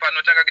iroro ndo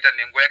panotanga kuita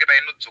nhengo yake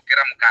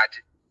painodzokera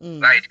mukati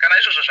right. Kana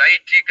izvozvo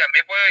zvaitika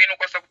mhepo iyo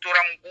inokwanisa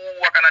kutora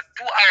nguva kana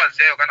 2 hours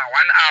yayo kana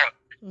 1 hour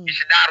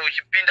ichidaro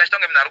ichipinda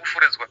chitonge munhu ari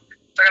kufuridzwa.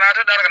 Saka kana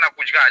atodaro kana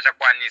kudya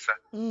achakwanisa.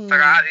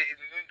 Saka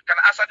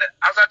kana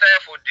asati aya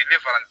for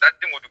deliverance that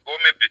thing would go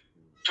maybe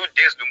 2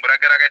 days dumbu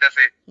rake rakaita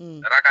se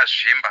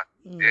rakazvimba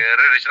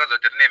richiratidza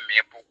kuti rine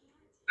mhepo.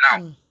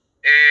 Now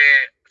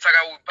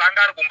saka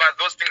panga ari kumba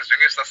those things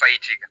zvinenge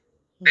zvisasaitika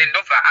then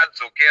ndobva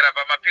adzokera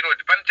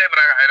pamaperiod pane time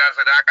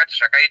akati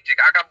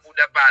zvakaitika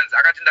akabuda panze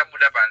akati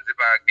ndabuda panze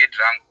pagate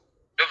rangu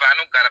ndobva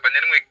anogara pane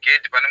rimwe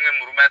gate pane mumwe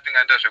murume atinga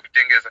anoita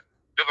zvekutengesa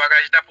ndobva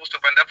akachita posto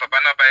pandabva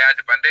pana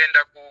payadi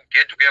pandaenda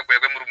kugate kuya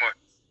kwemurume uyu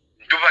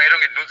ndobva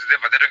aitonge nhunzi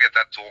dzebva dzatonge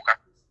dzadzoka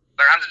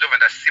saka hanzi ndobva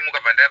ndasimuka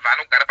bva ndaibva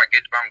anogara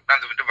pagate pangu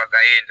kanzi ndobva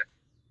dzaenda.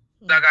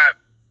 Saka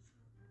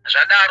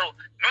zvadaro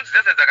nhunzi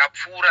dzese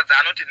dzakapfuura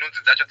dzaanoti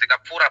nhunzi dzacho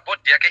dzikapfuura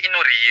bhodhi yake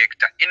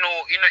inoreacta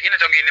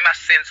inotonge ine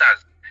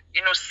masensors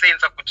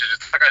inosensa kuti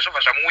saka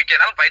zvobva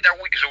zvamuweekend anobva aita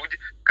wiki zvokuti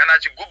kana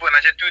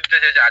achigubhona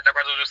chetuita chacho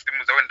hatakwanisa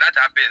kuzvisimudza when that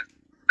happens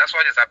that's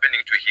what is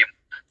happening to him.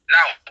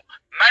 Now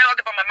mai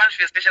wake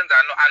pamamanifestations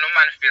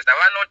anomanifesta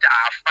vanoti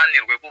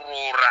haafanirwe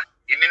kuroora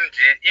inini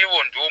ndiye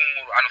ivo ndo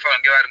munhu anofanira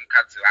kunge vari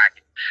mukadzi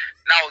wake.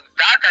 Now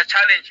that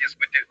challenge is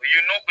kuti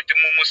kuti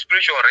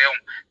muspiritual realm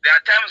there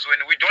are times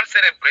when we don't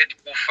celebrate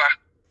kufa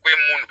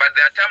kwemunhu but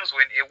there are times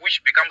when a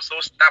wish becomes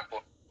so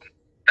stubborn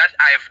that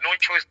I have no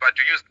choice but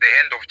to use the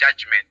hand of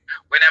judgment.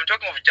 When I'm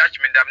talking of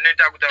judgment, I'm not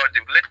talking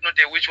about let not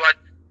a witch what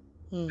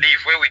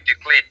live where we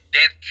declare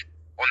death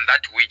on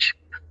that witch.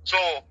 So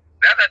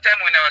the other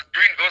time when I was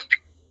doing those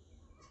declarations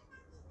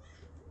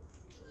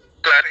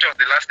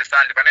the last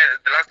Sunday,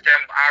 the last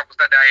time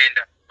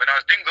when I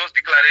was doing those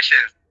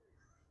declarations,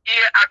 he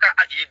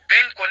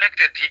then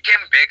connected, he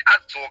came back,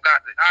 do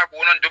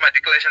my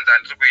declarations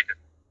and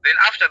then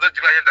after those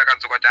declarations I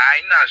can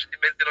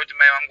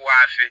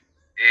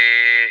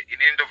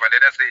inini ndobva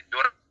ndaita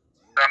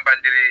sedoramba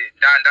ndiri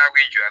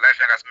ndakuenjoya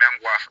life yanga sima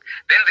yangu wafa.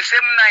 Then the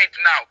same night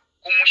now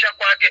kumusha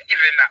kwake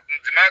even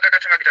mudzimai wake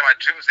akatanga kuita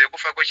madreams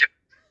ekufa kweshe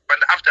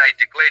but after I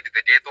declared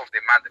the death of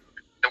the mother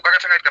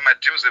ndokakatanga kuita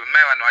madreams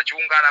emai vanhu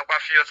vachiungana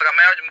kwafiwa saka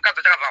mai wacho mukadzi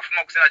achakabva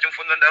afuma kusina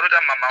achimufundisa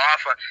ndarota mama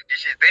wafa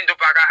ichi then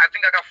ndopaka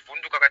atinga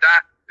akavhunduka kati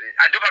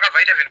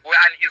ndopakabva ita even kuve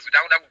uneasy kuti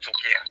akuda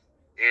kudzokera.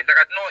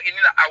 Ndakati no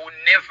inini I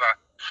will never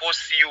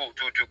force you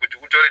kuti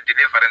utore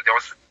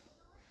deliverance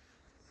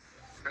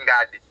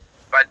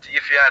but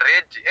if you are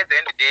ready at the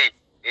end of the day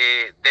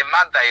the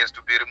mother has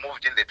to be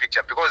removed in the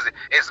picture because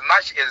as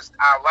much as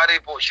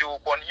variable she will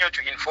continue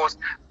to enforce.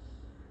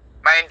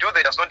 Mind you,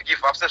 they does not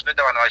give up. One day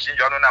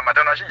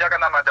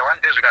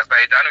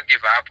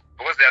give up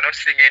because they are not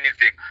seeing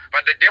anything.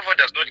 But the devil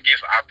does not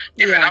give up.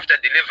 Even after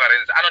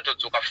deliverance,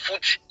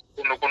 foot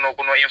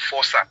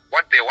enforcer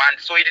what they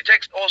want. So it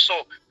takes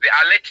also the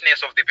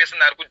alertness of the person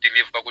that could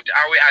deliver.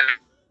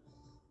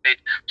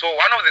 So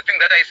one of the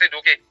things that I said,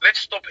 okay,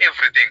 let's stop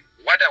everything.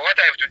 What I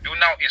have to do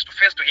now is to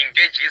first to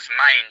engage his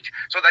mind,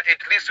 so that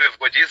at least we've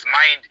got his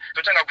mind.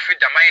 To try to feed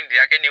the mind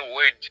any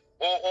word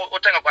or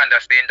try to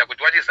understand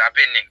what is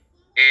happening.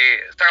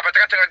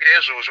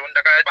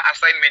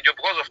 Assignment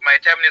because of my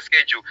time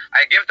schedule.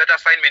 I gave that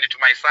assignment to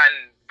my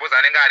son.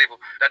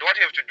 That what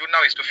you have to do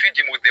now is to feed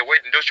him with the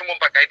word. This is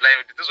what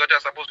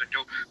you're supposed to do.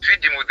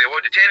 Feed him with the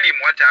word. Tell him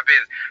what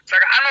happens.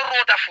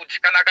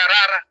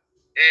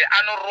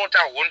 Anorota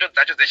hondo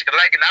dzacho dzechika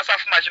like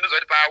nasafuma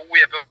chinozoti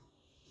pauya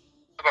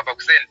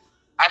pakuseni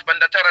after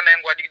ndataura naye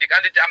nguva diki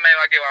anditi amai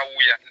vake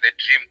vauya in the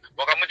dream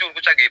wakamuti uri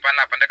kutsvaga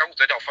ipanapa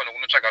ndakakudzati aufanira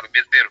kunotsvaga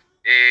rubetsero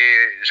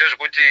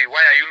zvezvekuti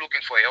why are you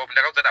looking for help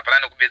ndakakudzati hapana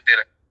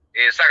nekubetsera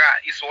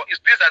saka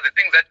these are the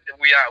things that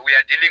we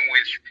are dealing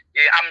with.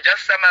 I'm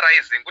just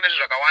summarizing kune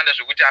zvakawanda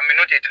zvekuti I'm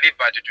not at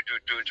liberty to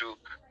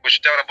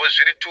kuzvitaura because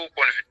zviri too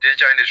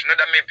confidential and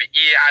zvinoda maybe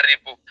iye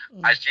aripo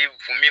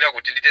achibvumira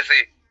kuti ndite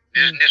sei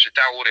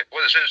ndizvitaure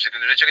because zvinhu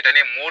zvinochokuita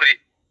nemhuri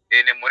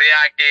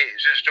yake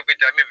zvinhu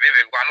zvichokuita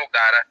mivhevheni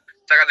kwaanogara.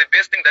 Saka the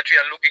best thing that we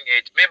are looking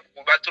at maybe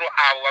kubatsiro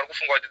avo vari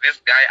kufunga kuti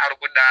this guy ari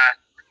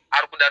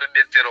kuda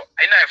rubetsero.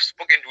 I know I've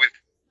spoken with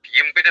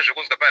him kwete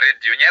zvekunzwa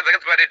paredhiyo nyaya dzake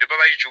dzeparedhiyo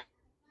papayoutube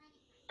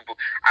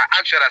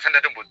actually asati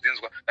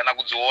ndatombodzinzwa kana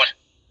kudziona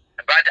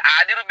but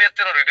haadi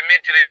rubetsero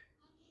rwekumetire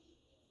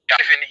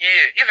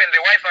even the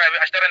wife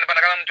achitaura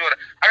nepandakanamutora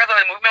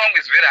akataura murume wangu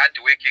is very hard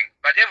working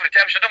but every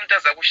time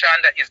zvotomutadza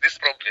kushanda is this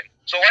problem.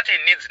 So what he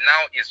needs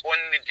now is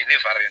only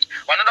deliverance.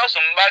 Vanoda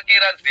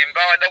kuzomubakira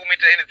dzimba vada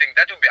kumuitira anything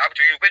that will be up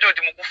to you kwete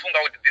kuti mukufunga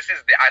kuti this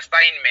is the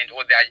assignment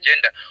or the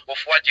agenda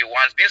of what he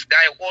wants. This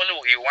guy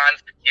all he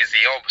wants is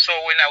help. So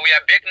when we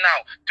are back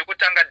now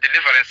tikutanga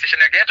deliverance session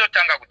yake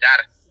yatotanga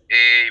kudhara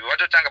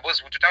watotanga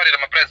bosi kuti taurira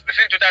maprice the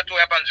fact kuti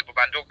atoya panzvimbo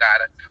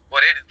pandogara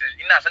already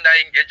inasanda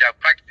engage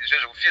practice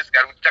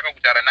zvezvekufizikali kuti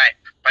takakudara naye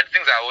but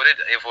things have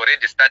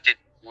already started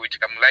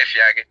kuitika mulife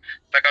yake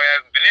saka we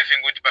are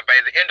believing kuti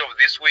by the end of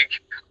this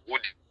week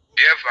would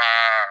have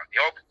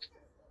helped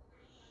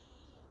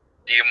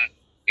him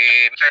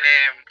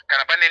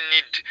kana pane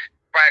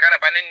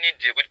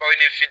need yekuti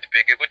pave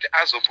feedback yekuti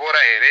azopora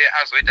here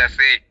azoita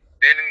sei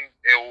then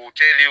will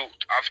tell you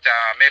after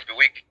maybe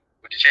week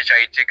kuti chii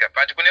chaitika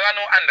but kune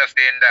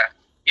vanounderstanda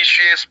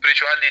issue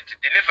spirituality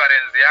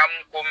deliverance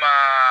yamukoma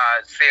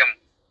Sam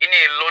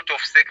ine a lot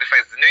of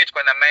sacrifice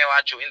dzinoitwa namai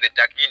wacho in the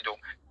dark kingdom.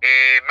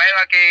 Mai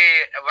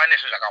vake vane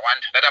zvinhu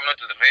zvakawanda that I'm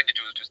not ready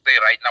to stay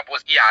right now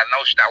because iye haana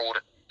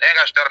kuzvitaura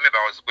ndainga zvitaura maybe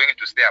I was going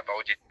to stay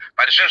about it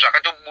but zvinhu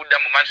zvakatobuda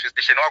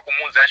mumanifestation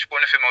wakumuudza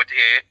achikonfirma kuti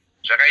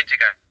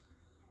zvakaitika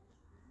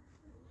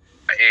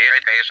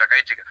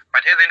zvakaitika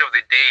but at the end of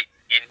the day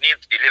he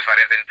needs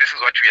deliverance and this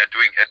is what we are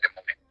doing at the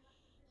moment.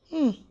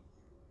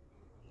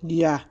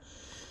 Yeah,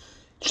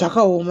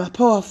 zvakaoma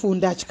powerful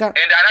ndatya.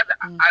 And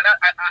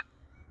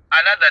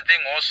another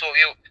thing also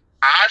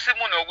haasi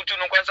munhu wekuti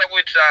unokwanisa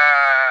kuita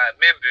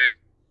maybe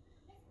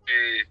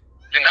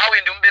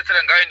ngawe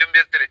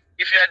ndimubetsere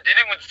if you are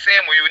dealing with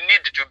Sam you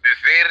need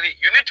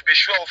to be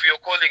sure of your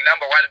calling,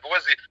 number one,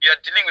 because you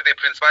are dealing with a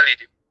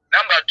principality.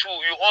 Number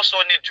two, you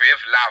also need to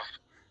have love.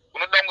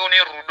 Unoda kunge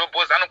une rudo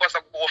because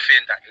anokwanisa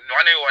kuoffenda in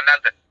one way or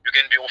another. You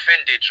can be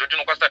offended zvoti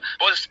unokwanisa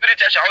because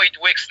spirit yacho how it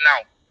works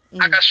now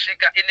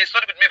akasvika and it's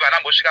not kuti maybe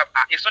anambosvika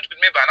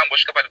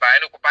but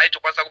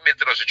paitokwanisa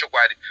kubetsera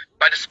zvechokwadi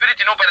but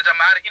spirit inoparata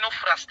maari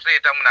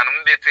inofrustrata munhu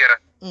anomubetsera.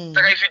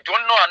 Saka if you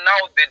don't know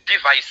now the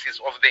devices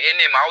of the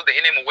enemy, how the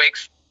enemy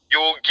works,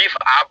 you give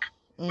up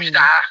uchiti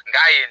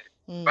ngaende.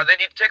 But then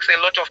it takes a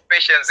lot of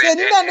patience and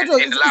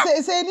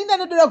love. Seninda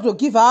ndoda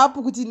kutogive up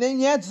kuti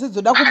nenyaya dzose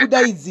dzoda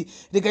kubuda idzi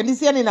rega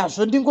ndisiyane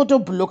nazvo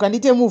ndingotobhloka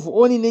ndite move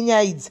on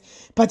nenyaya idzi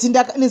but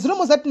nezuro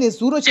mosati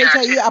nezuro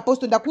chaiye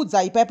apostle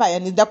ndakudzai paipaya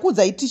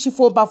ndakudzai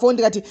tichifomba fo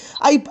ndikati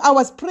I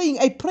was praying,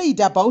 I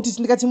prayed about it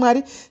ndikati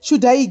Mwari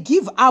should I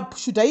give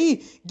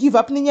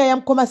up nenyaya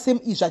yamukoma Sam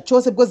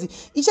izvachose because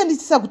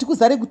ichandisisa kuti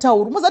kuzare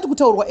kutaurwa mozati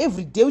kutaurwa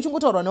every day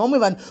uchingotaurwa nevamwe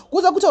vanhu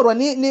kuza kutaurwa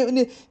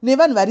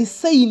nevanhu vari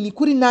sane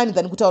kuri nani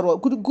than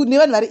kutaurwa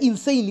nevanhu vari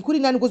insane kuri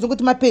nani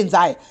kuzongoti mapenzi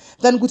aya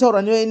than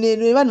kutaurwa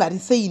nevanhu vari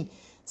sane.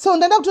 So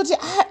ndanda kutoti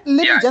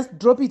let me just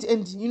drop it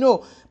and you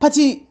know but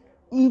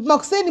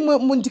makuseni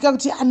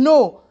ndikakuti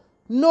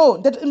no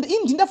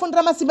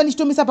ndindafonera masimba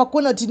ndichitomisa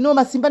pakona kuti no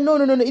masimba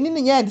no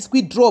inini nyaya handisi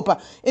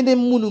kuidropa ende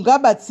munhu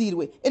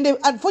ngabatsirwe ende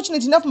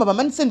unfortunately enough mabva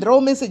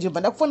mandisenderawo message mva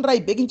ndakufonera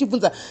back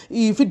ndichibvunza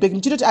feedback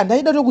ndichitoti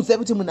handaida tokuziva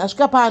kuti munhu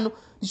asvika pano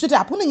ndichitoti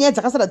hapana nyaya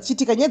dzakasara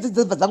dzichiitika nyaya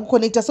dzibva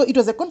dzakuconnecta. So it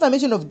was a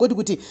confirmation of God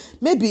kuti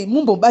maybe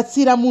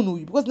mumbobatsira munhu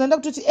uyu because ndanda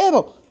kutoti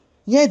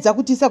nyaya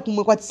dzakutisa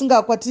kumwe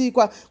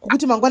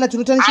kwekuti mangwana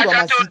tinotanisirwa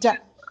mazita.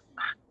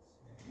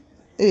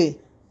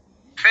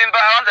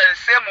 Simba, the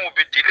Sam will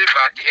be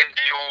delivered and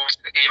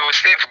you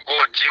save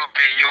God.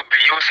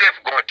 You save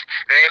God.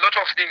 There are a lot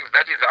of things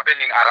that is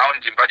happening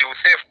around him, but you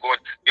save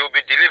God. You will be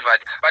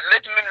delivered. But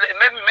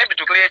maybe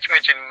to clear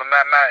mention,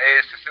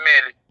 SIS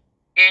MELLY.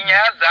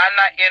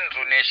 Inyazana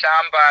Andrew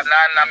Neshamba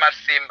na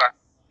Masimba.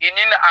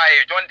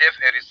 I don't have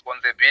a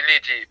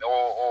responsibility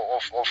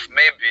of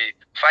maybe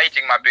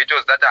fighting my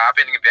battles that are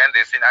happening behind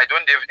the scene. I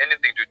don't have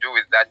anything to do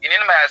with that. In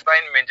my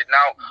assignment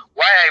now,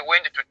 why I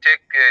went to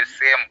take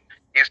Sam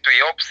is to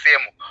help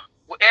Sam.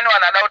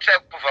 Anyone allowed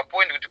to prove a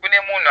point with I'm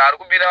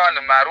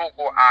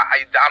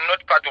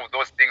not part of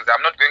those things.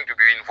 I'm not going to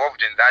be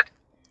involved in that.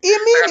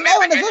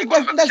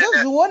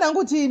 Ndazozviona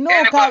kuti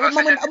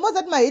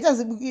mozati mahaters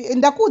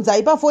ndakudza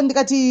ipafoni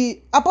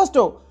ndikati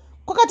apostle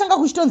kwakatanga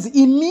kuchitonzi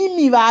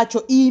imimi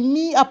vacho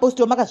imi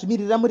apostle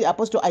makazvimirira muri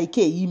apostle IK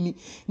imi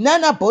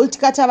nana Bolt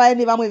katavaya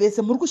nevamwe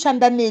vese muri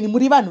kushanda neni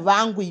muri vanhu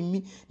vangu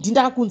imi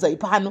ndindakakunza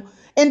ipano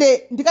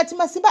ende ndikati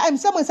masimba I'm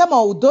somewhere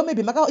somehow though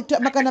maybe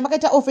makana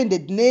makaita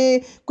offended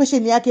ne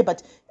question yake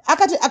but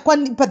akati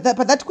but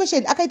that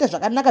question akaita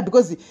zvakanaka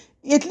because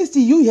at least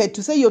you had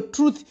to say your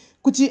truth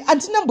kuti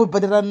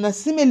antinambobhadharana na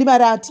SIS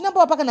mari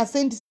atinambovapa kana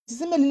send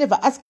SIS never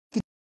ask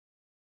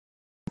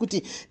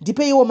kuti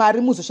ndipeiwo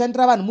mari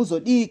muzoshandira vanhu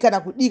muzodii kana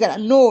kudii kana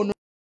no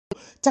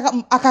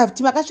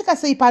akati makasvika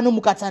sei pano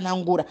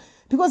mukatsanangura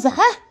because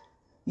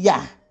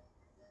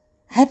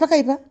hai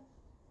pakaipa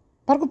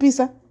pari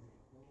kupisa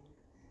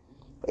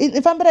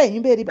ifambira yenyu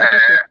mberi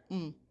saka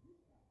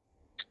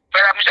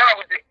muchava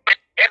kuti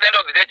at the end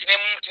of the day tine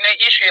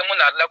issue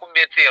yemunhu arida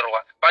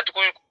kubetserwa but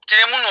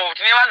tine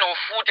vanhu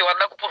futi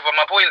varida kupuruvha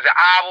mapoints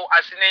avo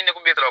asinei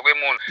nekubetserwa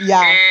kwemunhu.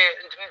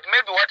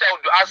 Maybe what I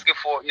would ask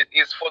for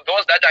is for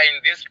those that are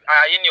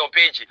in your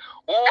page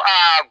who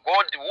are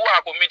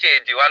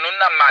committed,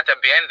 vanonamata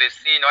behind the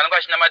scene, vanenge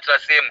vachinamatira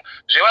Sam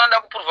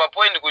zvevanoda kupuruvha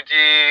point kuti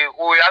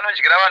uyu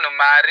anodyira vanhu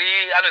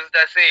mari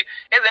anozita sei.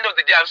 At the end of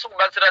the day havisi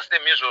kubatsira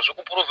Sam izvozvo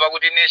kupuruvha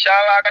kuti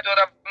Neshava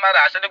akatora mari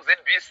hashande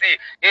kuZBC.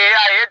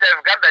 I hate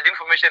I've got that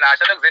information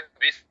hashande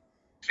kuZBC.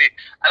 See,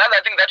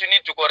 another thing that you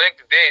need to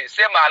correct there,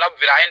 same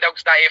alabvira aenda ku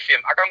Star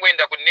FM,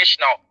 akangoenda ku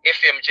National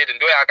FM chete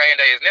ndo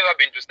akaenda. He has never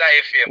been to Star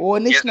FM. Oh,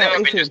 He has National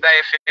never been to FM. Star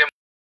FM.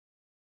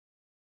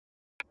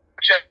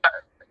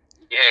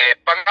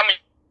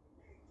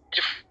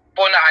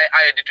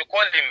 I had to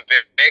call him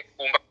back to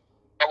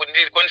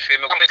confirm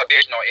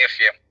National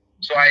FM.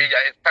 So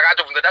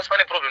that's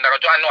funny problem.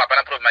 I know a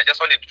problem. I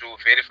just wanted to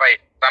verify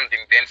something.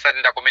 Then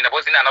suddenly I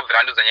was in another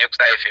brand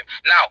FM.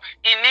 Now,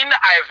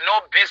 I have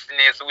no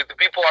business with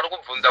people who are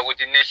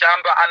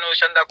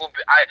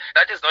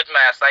that is not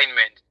my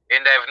assignment,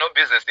 and I have no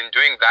business in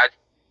doing that.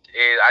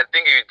 I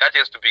think that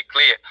has to be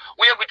clear.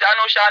 We are with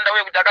Anoshanda, we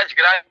are with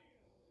Akajgra.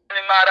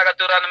 Mara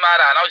katora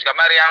mara anaudya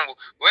mari yangu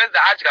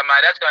weza adya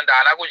mari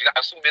atikanda anakudya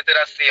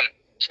asubetsera same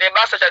chine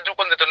basa chatiri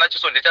konzerwa nacho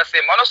sondecha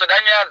same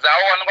vanozoda nyaya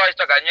dzawo vanenge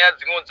vachitsvaga nyaya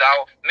dzimwe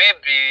dzawo.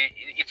 Maybe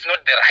it's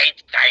not the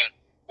right time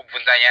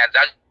kubvunza nyaya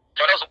dzacho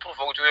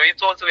vanozoprova kuti uyo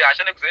itsotsi uyo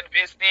hashande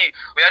kuZBC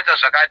uyaita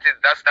zvakati.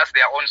 That's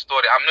their own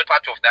story. I'm not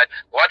part of that.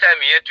 What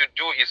I'm here to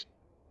do is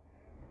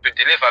to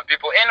deliver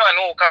people. Anyone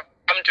who come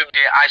to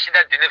me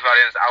ashida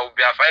deliverance, I will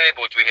be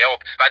available to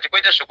help, but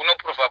kwete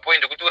zvekunoprova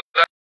point kuti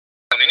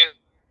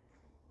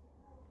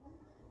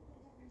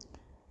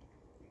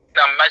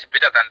I'm much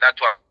better than that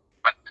one,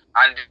 and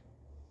and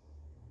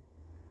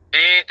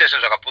that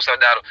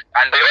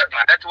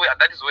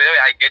is where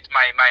I get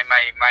my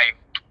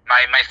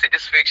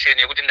satisfaction.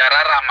 I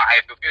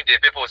fulfill the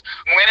purpose.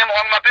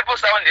 My people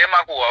sound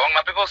my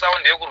people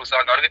sound and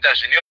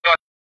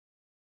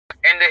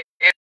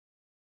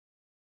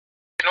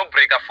no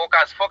break a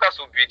focus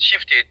will be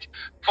shifted.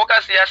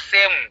 Focus here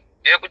same.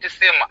 Yekuti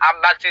same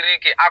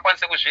abatirike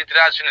akwanise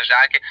kuzviitira zvinhu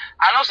zvake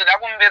anozoda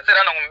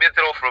kumbetsera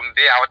nokumbetsera from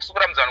there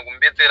awatisukura muzano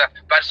kumbetsera,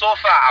 but so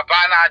far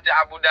hapana ati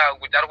abuda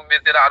kuti ari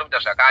kumbetsera ari kuita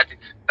zvakati.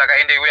 Saka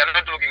ende we are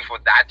not looking for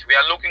that. We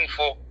are looking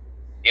for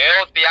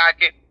health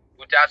yake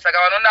kuti asaka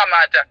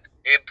vanonamata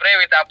pray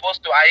with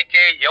Apostle IK,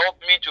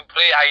 help me to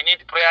pray. I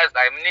need prayers.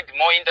 I need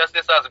more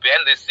intercessors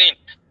behind the scene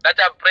that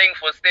are praying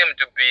for them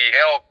to be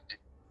helped.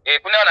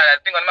 Kuna I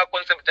think on my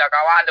concept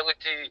akawanda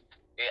kuti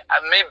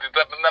maybe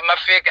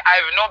mafake. I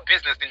have no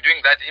business in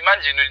doing that.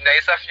 Imagine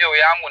ndaisa fio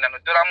yangu na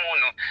notora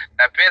munhu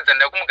na pedza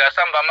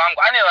ndakumgasamba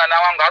mangu ane vana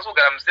wangu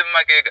asugara musemu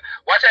makega.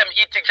 What I'm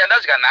eating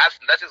chandadya nhasi,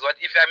 that is what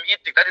if I'm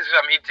eating, that is if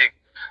I'm eating.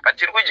 But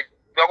tiri kudya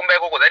kumba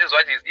ikoko, that is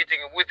what he's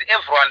eating with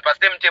everyone per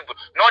same table,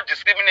 no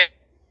discrimination.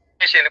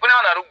 Kuna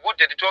vanhu vari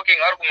good at talking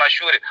vari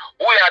kumashure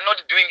who are not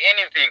doing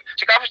anything.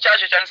 Chikafu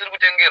chacho chanisiri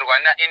kutengerwa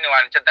na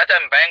anyone that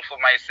I'm buying for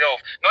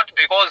myself, not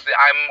because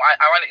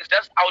I want. It's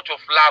just out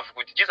of love.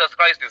 Jesus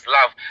Christ is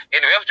love,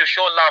 and we have to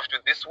show love to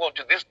this world,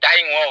 to this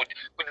dying world.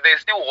 There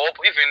is still hope,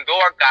 even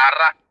though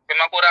agara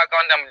kwemakore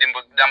akawanda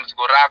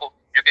mudambudziko rako,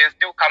 you can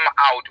still come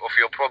out of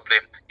your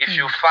problem if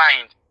you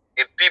find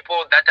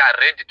people that are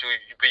ready to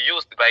be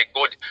used by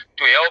God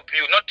to help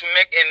you, not to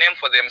make a name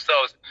for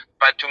themselves,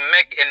 but to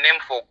make a name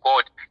for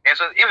God. And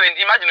so even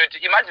imagine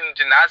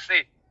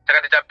nasi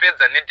takati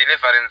tapedza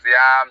nedeliverance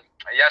ya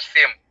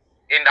same,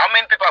 and how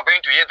many people are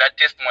going to hear that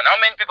testimony? How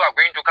many people are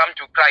going to come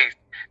to Christ?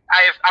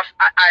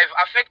 I've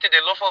affected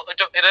a lot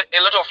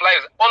of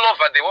lives all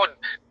over the world.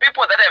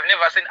 People that I've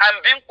never seen. I'm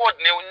being called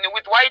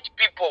with white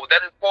people that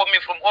call me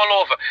from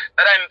all over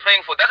that I'm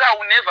praying for, that I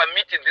will never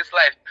meet in this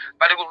life.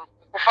 But when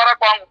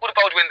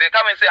they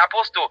come and say,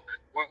 Apostle,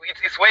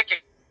 it's working.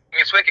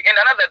 It's working. And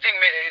another thing,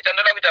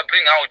 I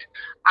bring out,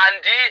 and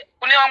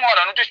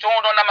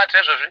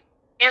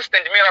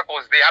instant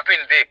miracles, they happen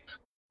there.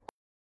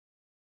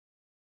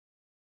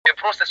 The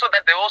process, so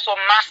that they also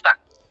master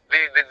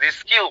the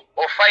skill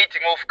of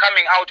fighting, of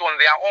coming out on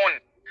their own.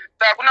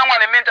 So kuna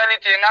mwana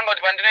mentality nganga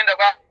kuti pandinoenda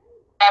kwa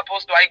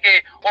Apostle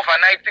IK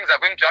overnight things are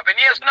going to happen.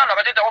 Yes, kuna vanhu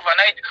vakatoita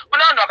overnight.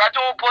 Kuna vanhu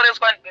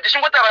vakatoporeswa.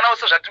 Ndichingotaura nawo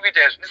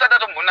sezvatikuita izvi. Ndisati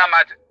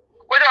atombonamata.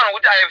 Kwete vanhu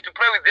kuti I have to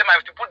pray with them, I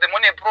have to put them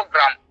on a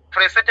program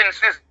for a certain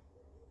season.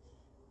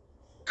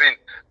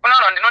 Kuna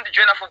vanhu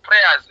ndinondijoina for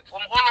prayers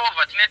from all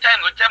over. Tine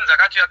times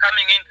akati you are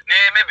coming in,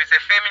 maybe it's a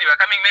family, you are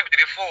coming maybe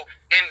 3-4,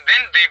 and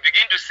then they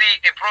begin to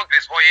see a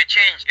progress or a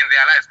change in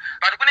their lives.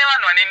 But kune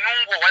vanhu vane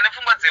nungo, vane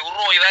pfungwa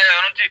dzeuroi vaya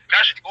vanoti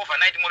ngazvitika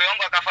overnight, muroi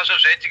wangu akafa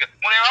zvaitika.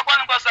 Muroi wako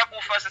anokwanisa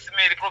kufa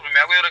sisimeri, problem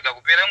yako yorega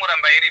kupera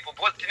ingoramba iripo,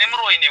 because tine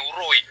muroi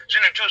neuroi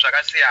zvinhu tu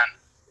zvakasiyana.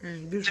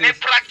 Tine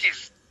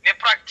practice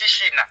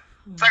nepractitioner.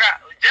 Saka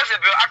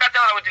Jezebel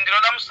akataura kuti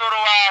ndinoda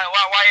musoro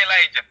wa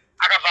Elijah,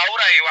 akabva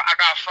aurayiwa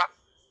akafa.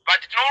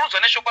 But tinorudzwa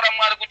neshoko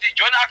raMwari kuti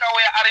John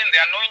akauya ari in the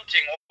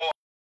anointing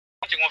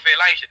of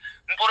Elisha.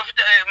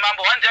 Muprofita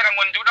mambo wanje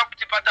akangoti ndikuda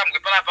kuti patambwe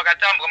pana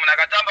pakatambwa, munhu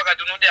akatamba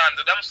akati unode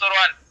hanzoda musoro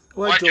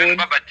wa John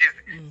Baptist.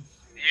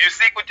 You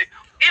see kuti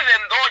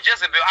even though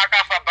Jezebel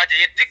akafa, but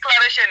a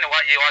declaration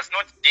he was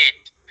not dead.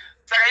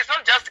 So it's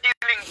not just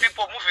killing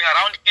people, moving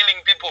around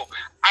killing people.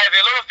 I have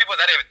a lot of people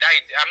that have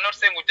died. I'm not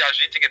saying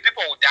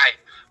people will die,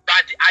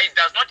 but it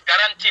does not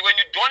guarantee when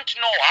you don't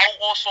know how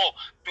also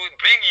to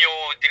bring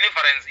your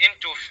deliverance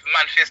into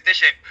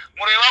manifestation.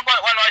 But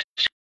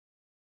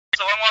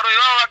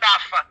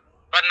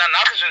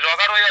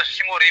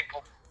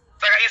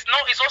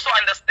it's also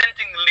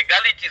understanding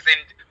legalities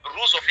and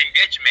rules of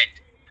engagement.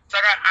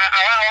 Saka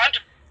I want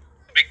to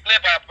be clear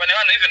pane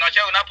vanhu even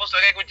vachaona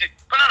apostle kuti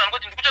pana vanhu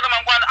kuti ndikutora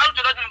mangwana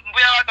anotoda kuti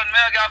mbuya wake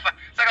mai wake afa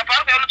saka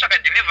paari kuya unotsvaka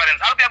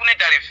deliverance ari kuya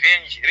kunoita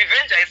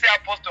revenge haisi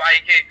apostle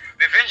aike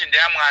revenge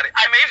ndeyamwari.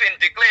 I may even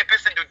declare a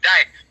person to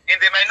die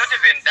and they might not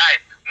even die.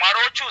 Mwari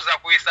ochuza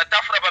kuisa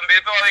tafura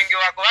pamberi pevavengi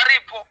vako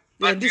varipo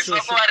vadzisi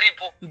vako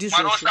varipo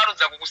mwari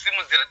osarudza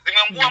kukusimudzira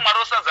dzimwe nguva mwari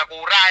osadza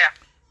kuuraya.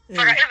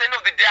 Saka at the end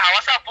of the day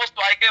hawasi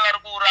apostle aike vari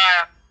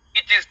kuuraya.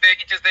 It is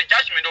the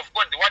judgment of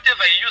God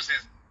whatever he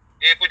uses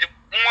kuti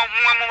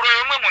mumwe muroyo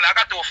wemwe munhu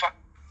akatofa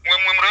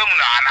mumwe muroyo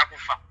munhu haana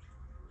kufa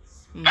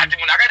but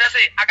munhu akaita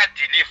sei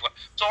akadeliverwa.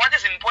 So what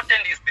is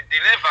important is the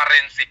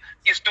deliverance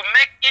is to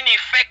make in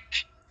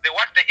effect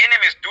what the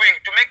enemy is doing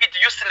to make it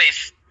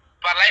useless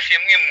pa life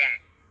yemwe munhu,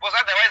 because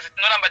otherwise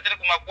tinoramba tiri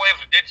kumakuwa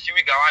everyday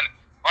tichiviga vanhu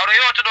varo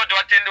ivo toda kuti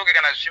vatendoke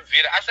kana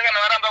zvichibvira asi kana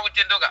varamba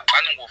kutendoka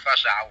vanongofa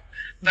zvavo.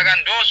 Saka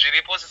ndo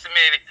zviripo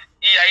sisimeri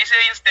iyi haisi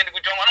instant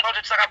kuti vamwe vanonga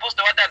kuti saka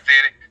apostle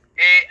watadzere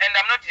and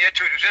I'm not here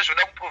to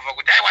zvezvoda kuprova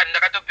kuti aiwa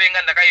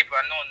ndakatopenga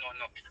ndakaipa no.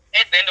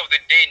 At the end of the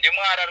day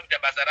ndemwari ari kuita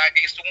basa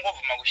rake isu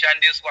kungobvuma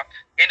kushandiswa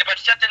and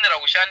patichatendera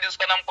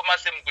kushandiswa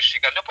naMukomasemu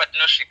kusvika ndo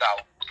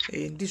patinosvikawo.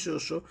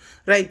 Ndizvozvo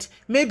right.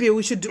 Maybe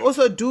we should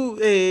also do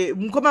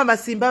Mukoma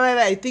Masimba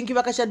vava I think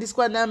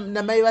vakashandiswa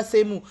namai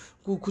vaSemu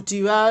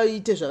kuti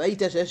vaite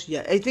zvavaita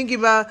zvazviya. I think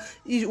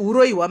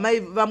uroyi hwamai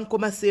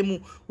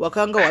vaMukomasemu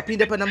hwakanga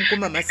hwapinda pana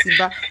Mukoma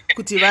Masimba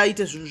kuti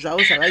vaite zvinhu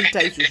zvavo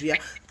zvavaita izvo zviya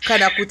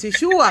kana kuti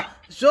shuwa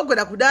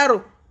zvogona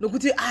kudaro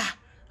nokuti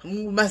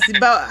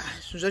Masimba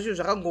zvinhu zvacho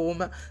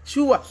zvakangooma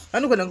shuwa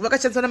vanogona kuti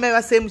vakashandiswa namai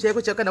vaSemu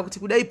chaiko chaiko kana kuti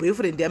kudai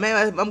boyfriend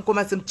yamai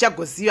vaMukomasemu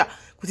tichagoziva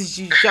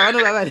kuti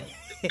chavanova vari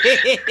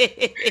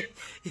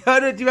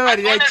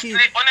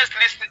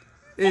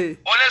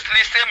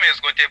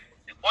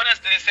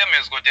honestly, Sam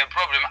has got a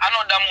problem.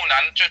 Another moon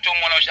and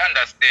chochomono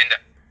understand.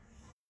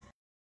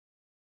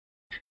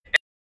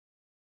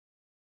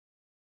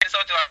 So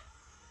to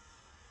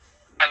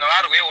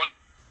another way,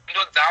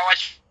 don't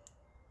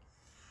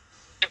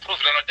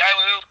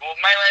prove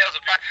my way as a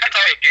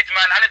get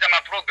man, and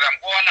a program,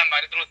 go on and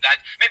through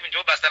that. Maybe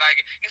Joe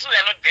Basaragi. Is we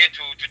are not there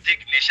to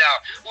dig Nisha.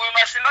 We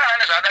must not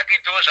understand that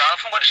it was our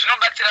phone, but she not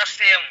back to the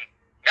same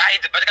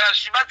guide, but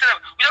she back to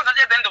we don't at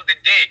the end of the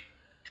day.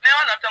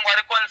 Never not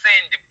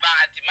concerned,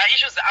 but my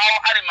issues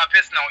are my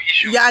personal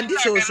issues. Yeah, and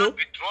this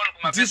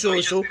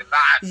also.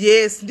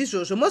 Yes, this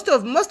also. Most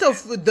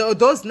of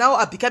those now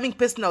are becoming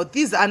personal.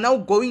 These are now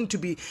going to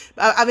be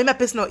my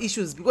personal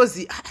issues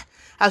because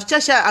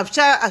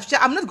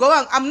I'm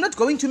not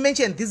going to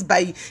mention this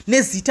by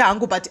Nezita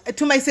Ango, but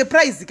to my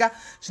surprise,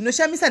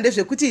 zvinoshamisa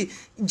ndezvekuti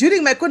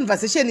during my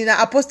conversation ina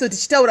apostle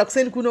tichitaura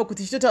kuseni kuno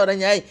kuti tichitaura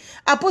nyaya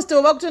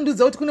apostle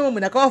vakutondudza kuti kune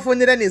munhu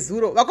akawafonera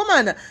nezuro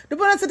vakomana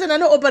ndopona Satan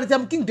anooperator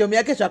mukingdom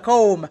yake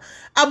zvakaoma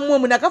amwe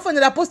munhu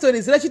akafonera apostle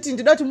nezuro chiti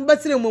ndinoda kuti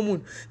mubatsire mumwe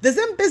munhu the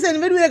same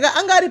person vedu yega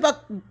anga ari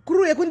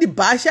pakuru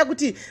yekundibhasha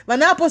kuti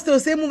vana apostle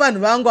semu vanhu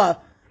vangu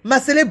ava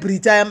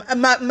macelebrity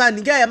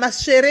manhingi aya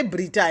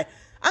macelebrity aya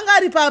anga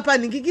ari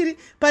paningi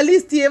pa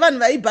list yevanhu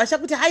vaibhasha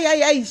kuti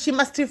hai she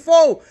must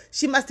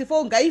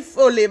fall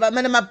ngaifole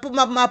mana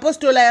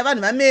maapostoli aya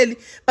vanhu vameli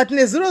but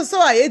nezuro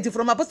so ahead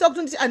from apostle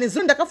kuti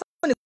anezuro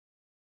ndakafona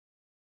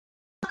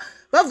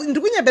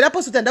ndiri kunyembera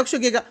apostle kuti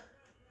ndakushokeka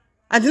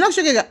handina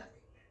kushokeka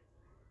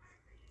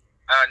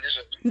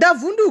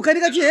ndavhunduka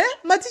ndikati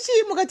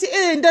matichi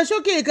mukati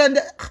ndashokeka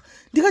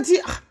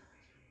ndikati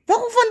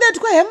vakufonda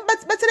tikwa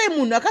hemubatsirai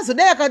munhu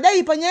akazodai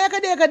akadai panyaya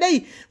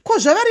yakadai ko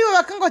zvavarivo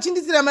vakanga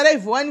vachinditsira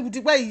malive one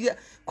kuti kwai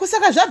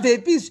kusaka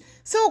zvabvepi izvi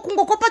so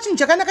kungokopa chinhu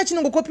chakanaka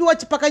chinongokopiwa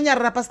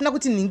pakanyarara pasina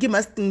kuti nhingi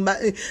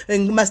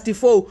must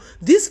fall.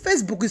 This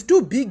Facebook is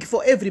too big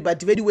for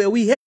everybody very well.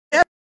 We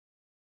have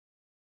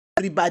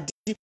everybody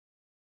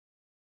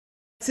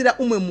tsira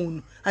umwe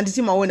munhu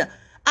handiti maona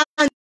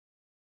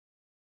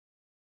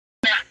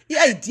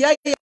idea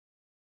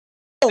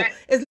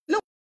as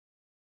long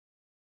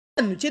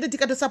chete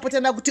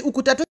tikatosapotana kuti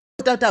uku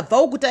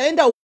tatabva uku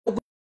taenda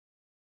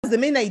the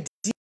main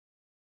idea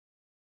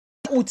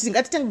kuti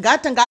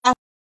ngatitanga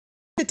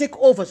take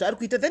over zvari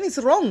kuita then it's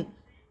wrong.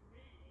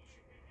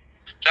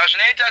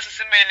 Zvazvinoita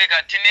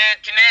sisimeleka tine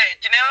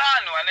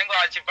vanhu vanenge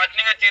vachibva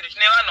tine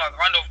vanhu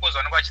vakawanda of course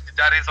vanenge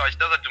vachititarisa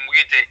vachitaza kuti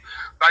muite,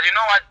 but you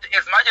know what,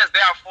 as much as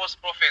there are false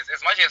prophets,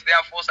 as much as there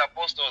are false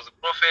apostles,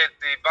 prophets,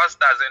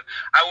 pastors, and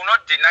I will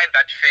not deny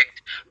that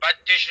fact, but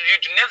you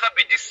should never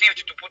be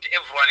deceived to put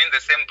everyone in the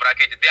same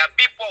bracket. There are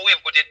people who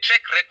have got a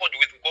track record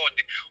with God,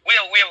 we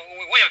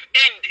have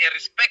earned a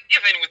respect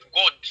even with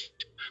God,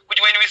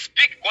 which when we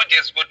speak, God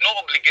has got no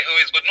obligation,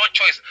 has got no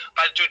choice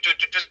but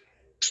to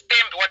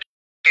stamp what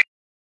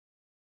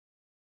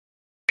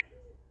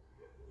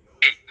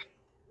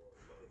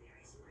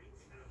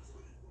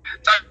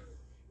so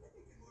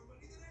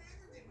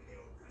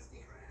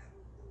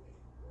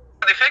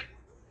the fact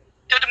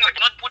that we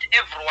cannot put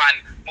everyone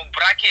in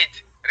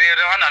bracket,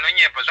 don't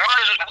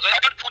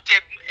put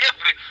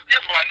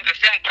everyone in the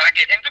same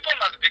bracket, and people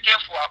must be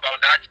careful about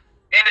that.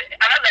 And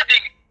another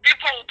thing,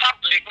 people who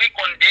publicly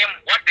condemn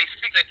what they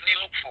secretly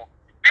look for,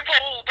 people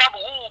who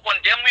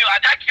condemn you,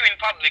 attack you in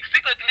public.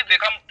 Secretly they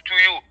come to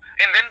you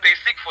and then they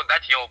seek for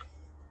that help.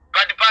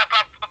 But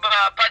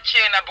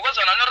pachena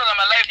because on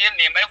my life we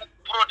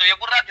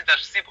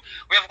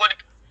have got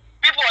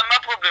people on my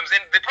problems,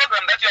 and the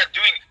program that you are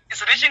doing is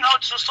reaching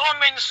out to so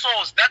many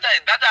souls that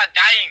are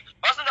dying.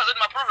 My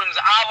problems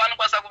are one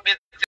person.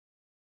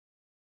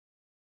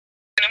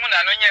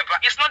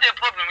 It's not a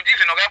problem. You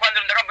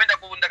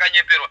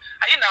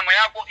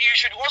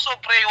should also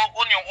pray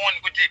on your own.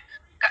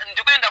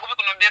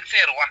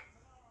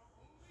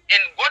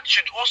 And God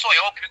should also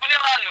help you. Because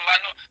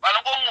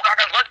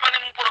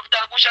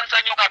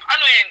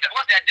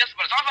they are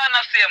desperate.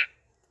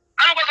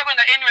 Anyway,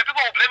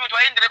 people will blame it.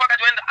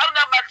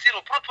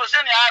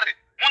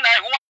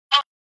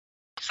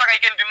 He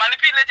can be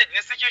manipulated in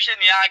the situation.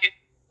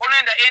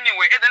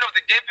 Anyway, at the end of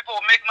the day, people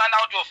will make man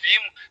out of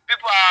him.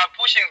 People are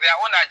pushing their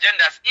own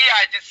agendas.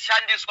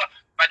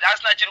 But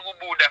that's not true.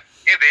 Buddha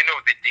at the end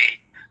of the day.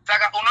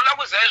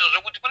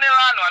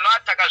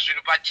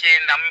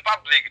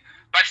 Public,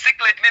 but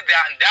secretly they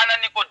are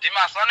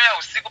Nicodemus.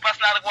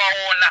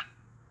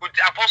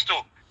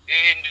 Apostle.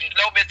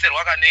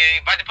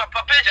 But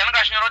page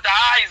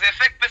is a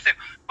fake person.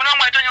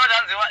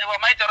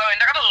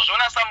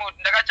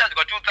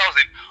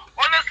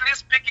 Honestly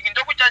speaking, in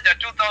charge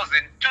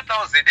 2,000.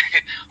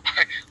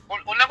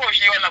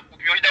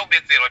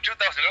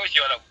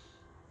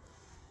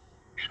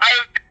 I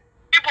have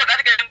people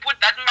that can put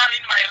that money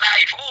in my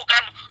life who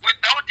come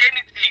without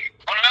anything.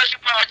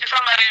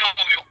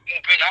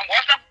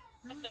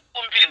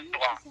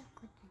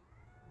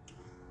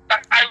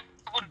 I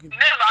would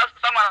never ask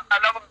someone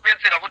another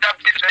person about how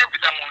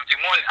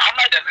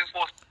much does this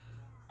cost?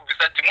 With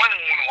a demon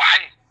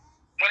one.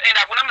 And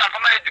I couldn't have a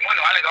demon.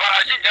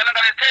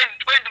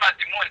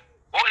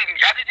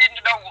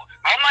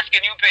 How much can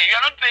you pay? You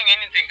are not paying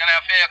anything.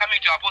 Coming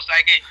to Apostle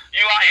again,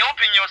 you are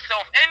helping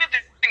yourself.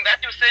 Anything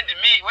that you send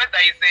me, whether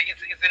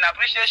it's an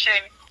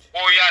appreciation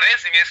or you are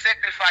raising a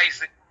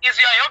sacrifice, is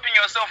you are helping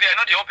yourself, you are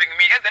not helping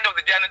me. At the end of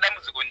the day, I'm going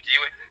to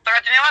continue.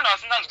 Because one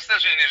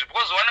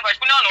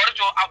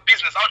of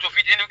business out of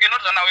it, and you cannot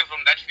run away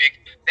from that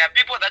fact. There are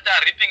people that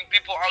are ripping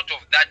people out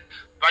of that.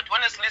 But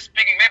honestly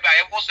speaking, maybe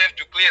I also have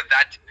to clear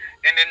that.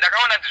 And then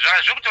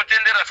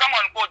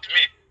someone called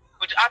me.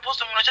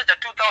 Apostle charge 2,000.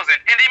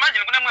 And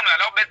imagine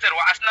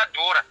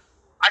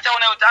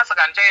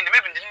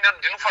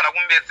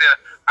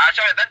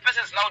that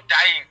person is now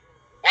dying.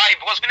 Why?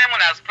 Because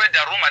someone has spread the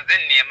rumor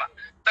then name.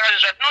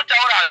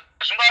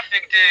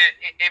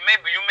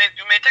 Maybe you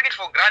may take it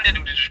for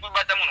granted, but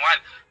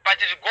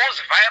it goes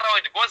viral,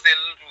 it goes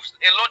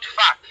a lot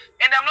far.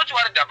 And I'm not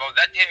worried about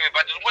that anyway.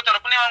 But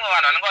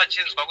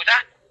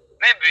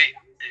maybe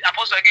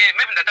Apostle again,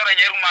 maybe that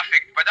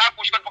but I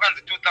push 2,000.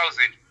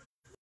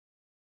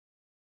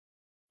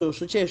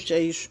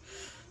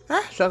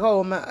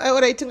 Zvakaoma.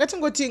 Alright,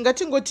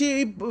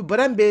 ngatingoti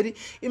bhora mberi.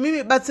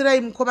 Imimi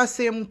batsirai mukoma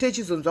sei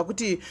mutechizonzwa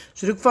kuti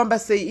zviri kufamba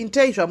sei.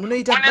 Intai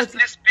zvamunoita.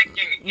 Honestly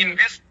speaking, in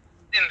this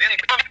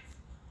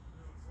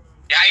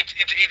yeah, it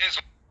is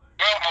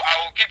well. I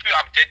will keep you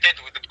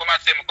updated with the Mukoma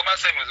Sem with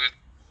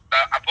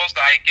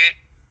Apostle Ike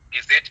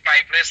is at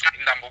my place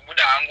in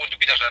Nambubuda Angu to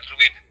Peter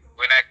Shatruit.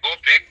 When I go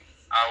back,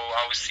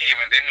 I will see him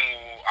and then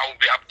I will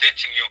be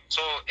updating you.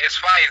 So as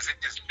far as it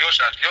is your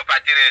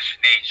participation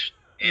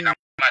in a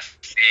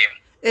same,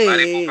 we are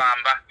believing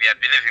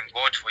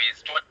God for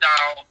his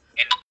total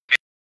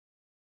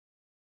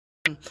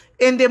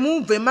and the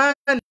move man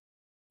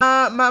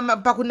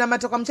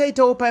pakunamata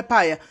kwamuchaitawo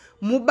paya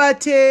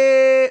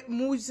mubate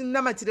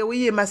munamatire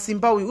uye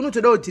masimba uyu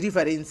unotodawo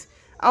deliverance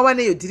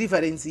awaneyo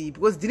deliverance iyi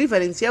because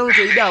deliverance yawo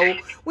unotoidawo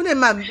une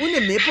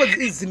mhepo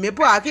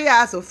izimhepo hake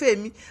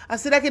yaazofemi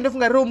asi rake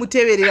ndofunga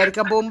romuteverera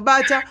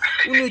rikambomubata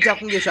unoita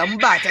kunge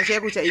zvamubata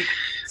chaiko chaiko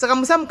saka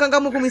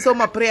musamukanga kumisa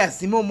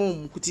maprayers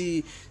imomomo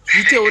kuti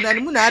zviteonani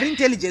munhu ari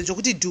intelligent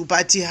zvokuti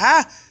but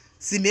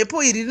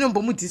zimhepo iri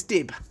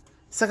rinombomudisturba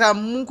saka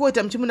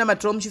mungoita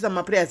muchimunamatirawo muchiisa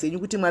maprayers enyu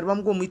kuti mwari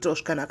vamungomuitirawo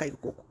zvakanaka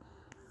ikoko.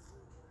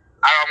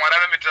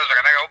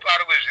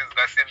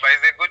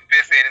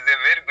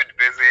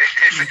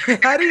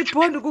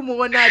 Aripo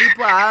ndikumuona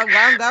aripo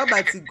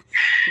haangabatsirwe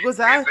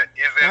because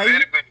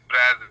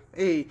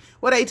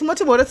alright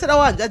motibhorotsera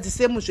hanzvadzi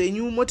semu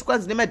zvenyu moti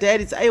kwanzi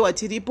nemadiaries aiwa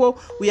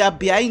tiripo we are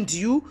behind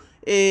you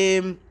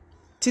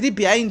tiri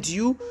behind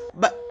you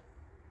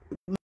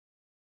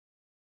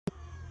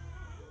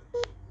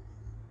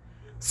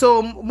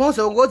so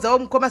mozongodzawo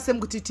mukoma semu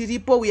kuti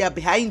tiripo we are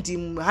behind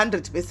him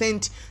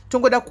 100%.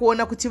 tongoda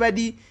kuona kuti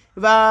vadi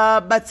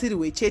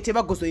vabatsirwe chete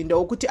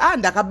vagozoendawo kuti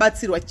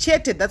ndakabatsirwa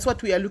chete. That's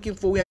what we are looking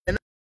for. We are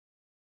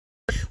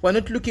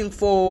not looking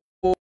for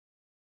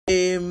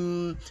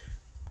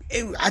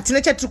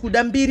hatina chatiri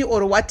kuda mbiri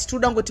or what.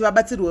 tinoda ngoti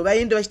vabatsirwe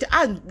vaende vachiti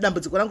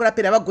dambudziko rangu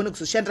rapera vagone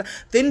kuzoshandira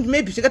then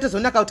maybe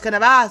zvikatozonaka kuti kana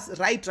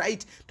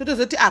right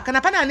totozoti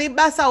kana pane ane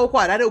basawo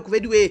kuharare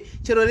ukuvedu we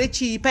chero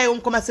rechii paiwo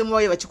mukoma semu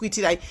vauye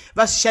vachikuitirai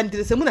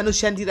vazvishandire semunhu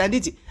anozvishandira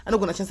handiti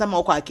anogona kushandisa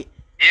maoko ake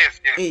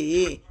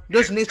yes.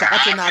 Ndo zvine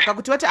zvakatonaka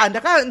kuti vati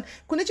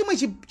kune chimwe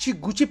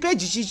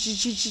chipeji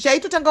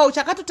chaitotangawo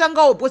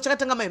chakatotangawo po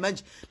chakatanga mai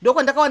manje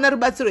ndokwandakawana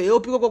rubatsiro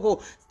yeopi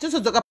kokoko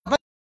tosodzoka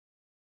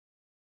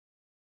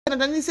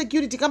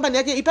security company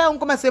yake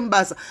ipayonkoma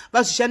semubasa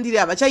vazvishandiri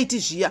havachaiti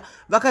zviya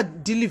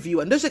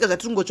vakadhilivhiwa ndosvika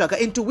zvatiringotsvaka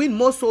and to win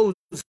more souls,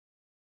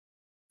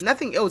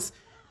 nothing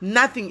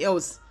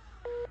else.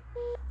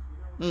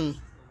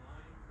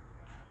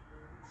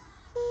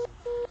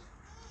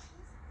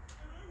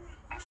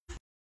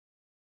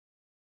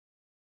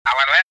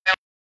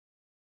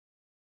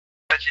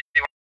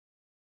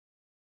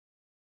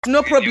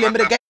 No problem.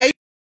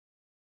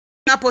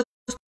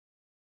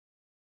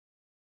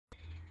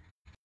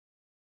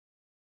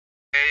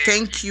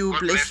 Thank you,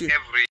 bless you.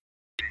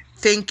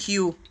 Thank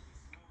you.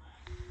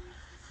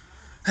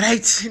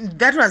 Right,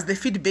 that was the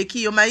feedback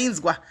iyo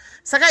mainzwa.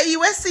 Saka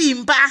iwe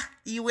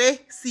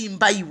simba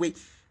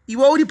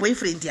iwe uri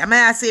boyfriend yama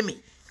yaseme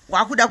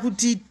wakuda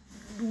kuti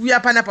uya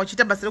panapa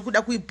uchita basa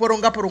rekuda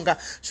kuiporonga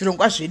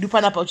zvirongwa zvedu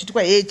panapa uchiti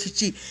kwa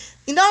chichi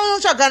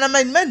indaonotsvagana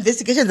ma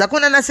investigations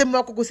akona nasemu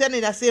wako kusiyana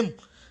nasemu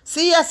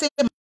siya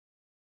semu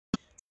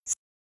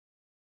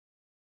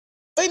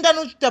oenda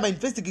nochita ma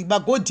investigate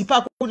magodi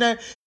pakona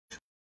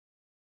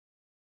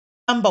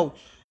ambau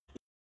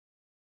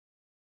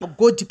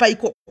godi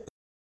paiko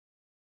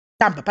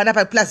tamba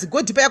panapa plus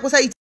godi pa yako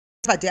saiti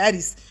pa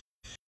diaries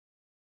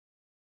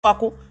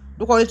wako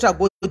ndokwaonetsva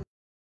godi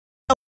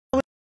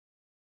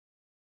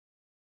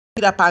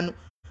pano